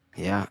there.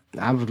 Yeah,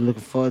 I was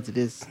looking forward to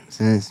this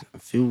since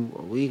a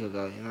week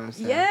ago. You know what I'm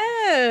saying?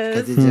 Yes.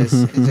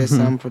 Because it's just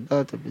something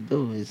productive to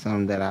do. It's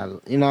something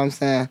that you know what I'm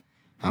saying?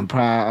 I'm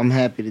proud. I'm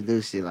happy to do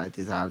shit like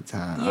this all the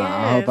time.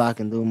 I hope I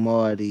can do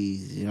more of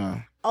these,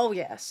 Oh,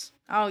 yes.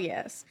 Oh,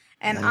 yes.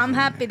 And I'm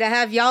happy to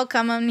have y'all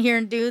come on here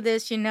and do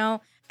this, And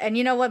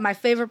you know what my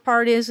favorite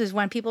part is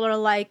when people are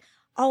like,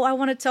 oh, I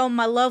want to tell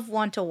my loved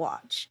one to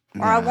watch.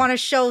 Or I want to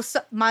show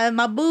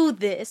my boo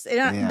this.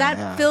 And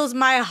that fills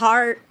my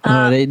heart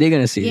up. They're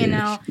going to see it.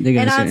 They're gonna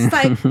and I see was it.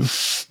 like,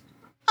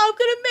 I'm going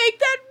to make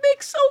that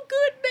mix so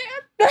good, man.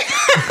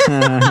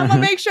 I'm going to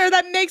make sure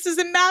that mix is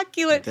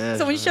immaculate. So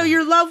when you show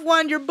your loved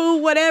one, your boo,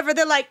 whatever,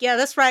 they're like, yeah,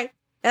 that's right.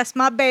 That's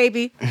my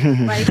baby.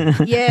 Like,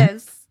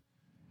 yes.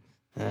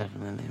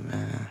 Definitely,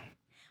 man.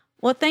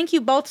 Well, thank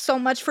you both so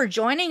much for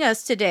joining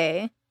us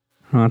today.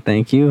 Oh,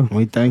 thank you.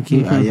 We thank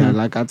you. Yeah,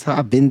 like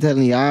I've been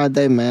telling you all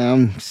day,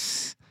 man.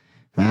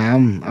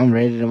 I'm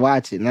ready to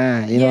watch it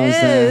now. You know what I'm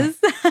saying?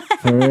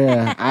 For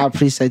real. I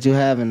appreciate you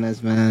having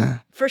us, man.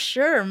 For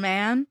sure,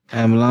 man.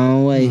 Came a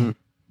long way.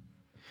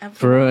 Mm-hmm.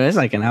 For real, it's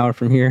like an hour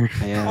from here.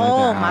 Yeah,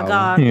 Oh my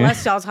God. Yeah.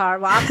 Bless y'all's heart.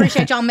 Well, I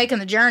appreciate y'all making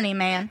the journey,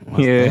 man.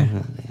 Yeah.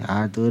 Definitely.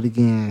 I'll do it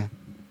again.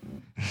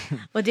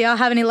 Well, do y'all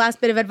have any last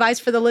bit of advice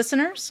for the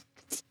listeners?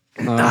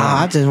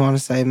 I just want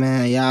to say,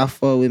 man, y'all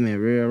fuck with me,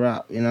 real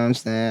rap. You know what I'm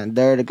saying?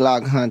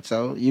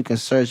 Dirtyglockhoncho. You can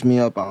search me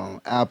up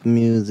on Apple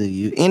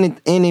Music,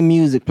 any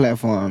music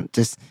platform.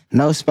 Just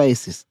no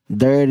spaces.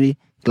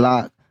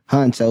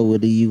 Dirtyglockhoncho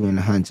with a U and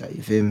a honcho.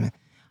 You feel me?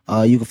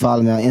 You can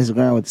follow me on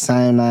Instagram with the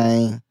same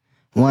name,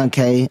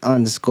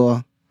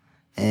 1K_.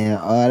 And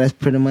that's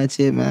pretty much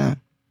it, man.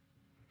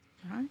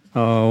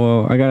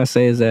 Well, I gotta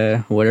say is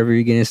that whatever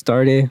you're getting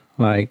started,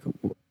 like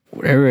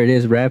whatever it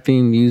is,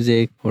 rapping,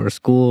 music, or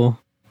school,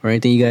 or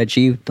anything you gotta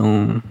achieve,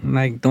 don't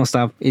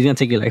stop. It's gonna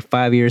take you like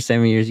 5 years,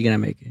 7 years, you're gonna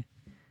make it.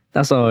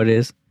 That's all it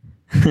is.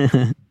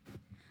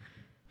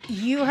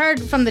 You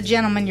heard from the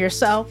gentleman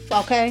yourself,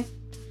 okay?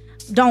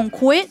 Don't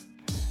quit.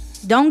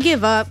 Don't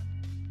give up.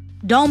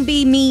 Don't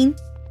be mean.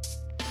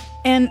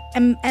 And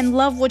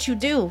love what you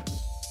do.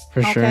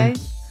 For sure.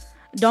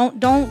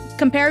 Don't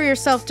compare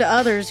yourself to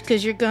others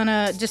because you're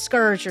gonna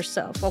discourage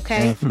yourself,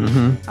 okay?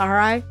 All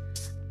right?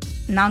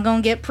 Not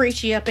gonna get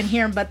preachy up in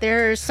here, but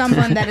there's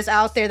someone that is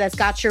out there that's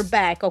got your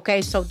back,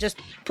 okay? So just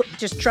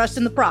trust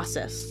in the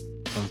process.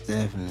 Oh,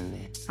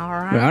 definitely. All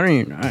right. I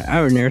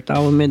never thought I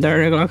would meet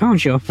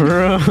Dirtyglockhoncho, for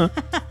real.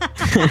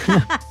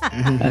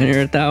 I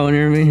never thought I would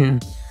ever meet him.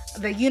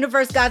 The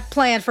universe got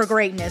planned for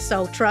greatness,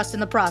 so trust in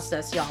the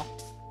process, y'all.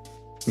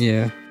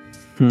 Yeah.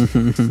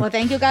 Well,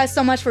 thank you guys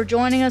so much for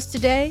joining us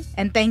today,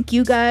 and thank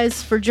you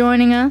guys for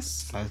joining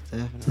us. Most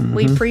definitely.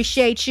 We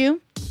appreciate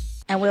you,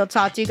 and we'll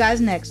talk to you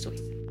guys next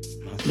week.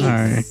 All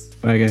right.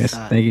 Bye, guys.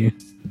 Thank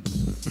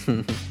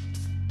you.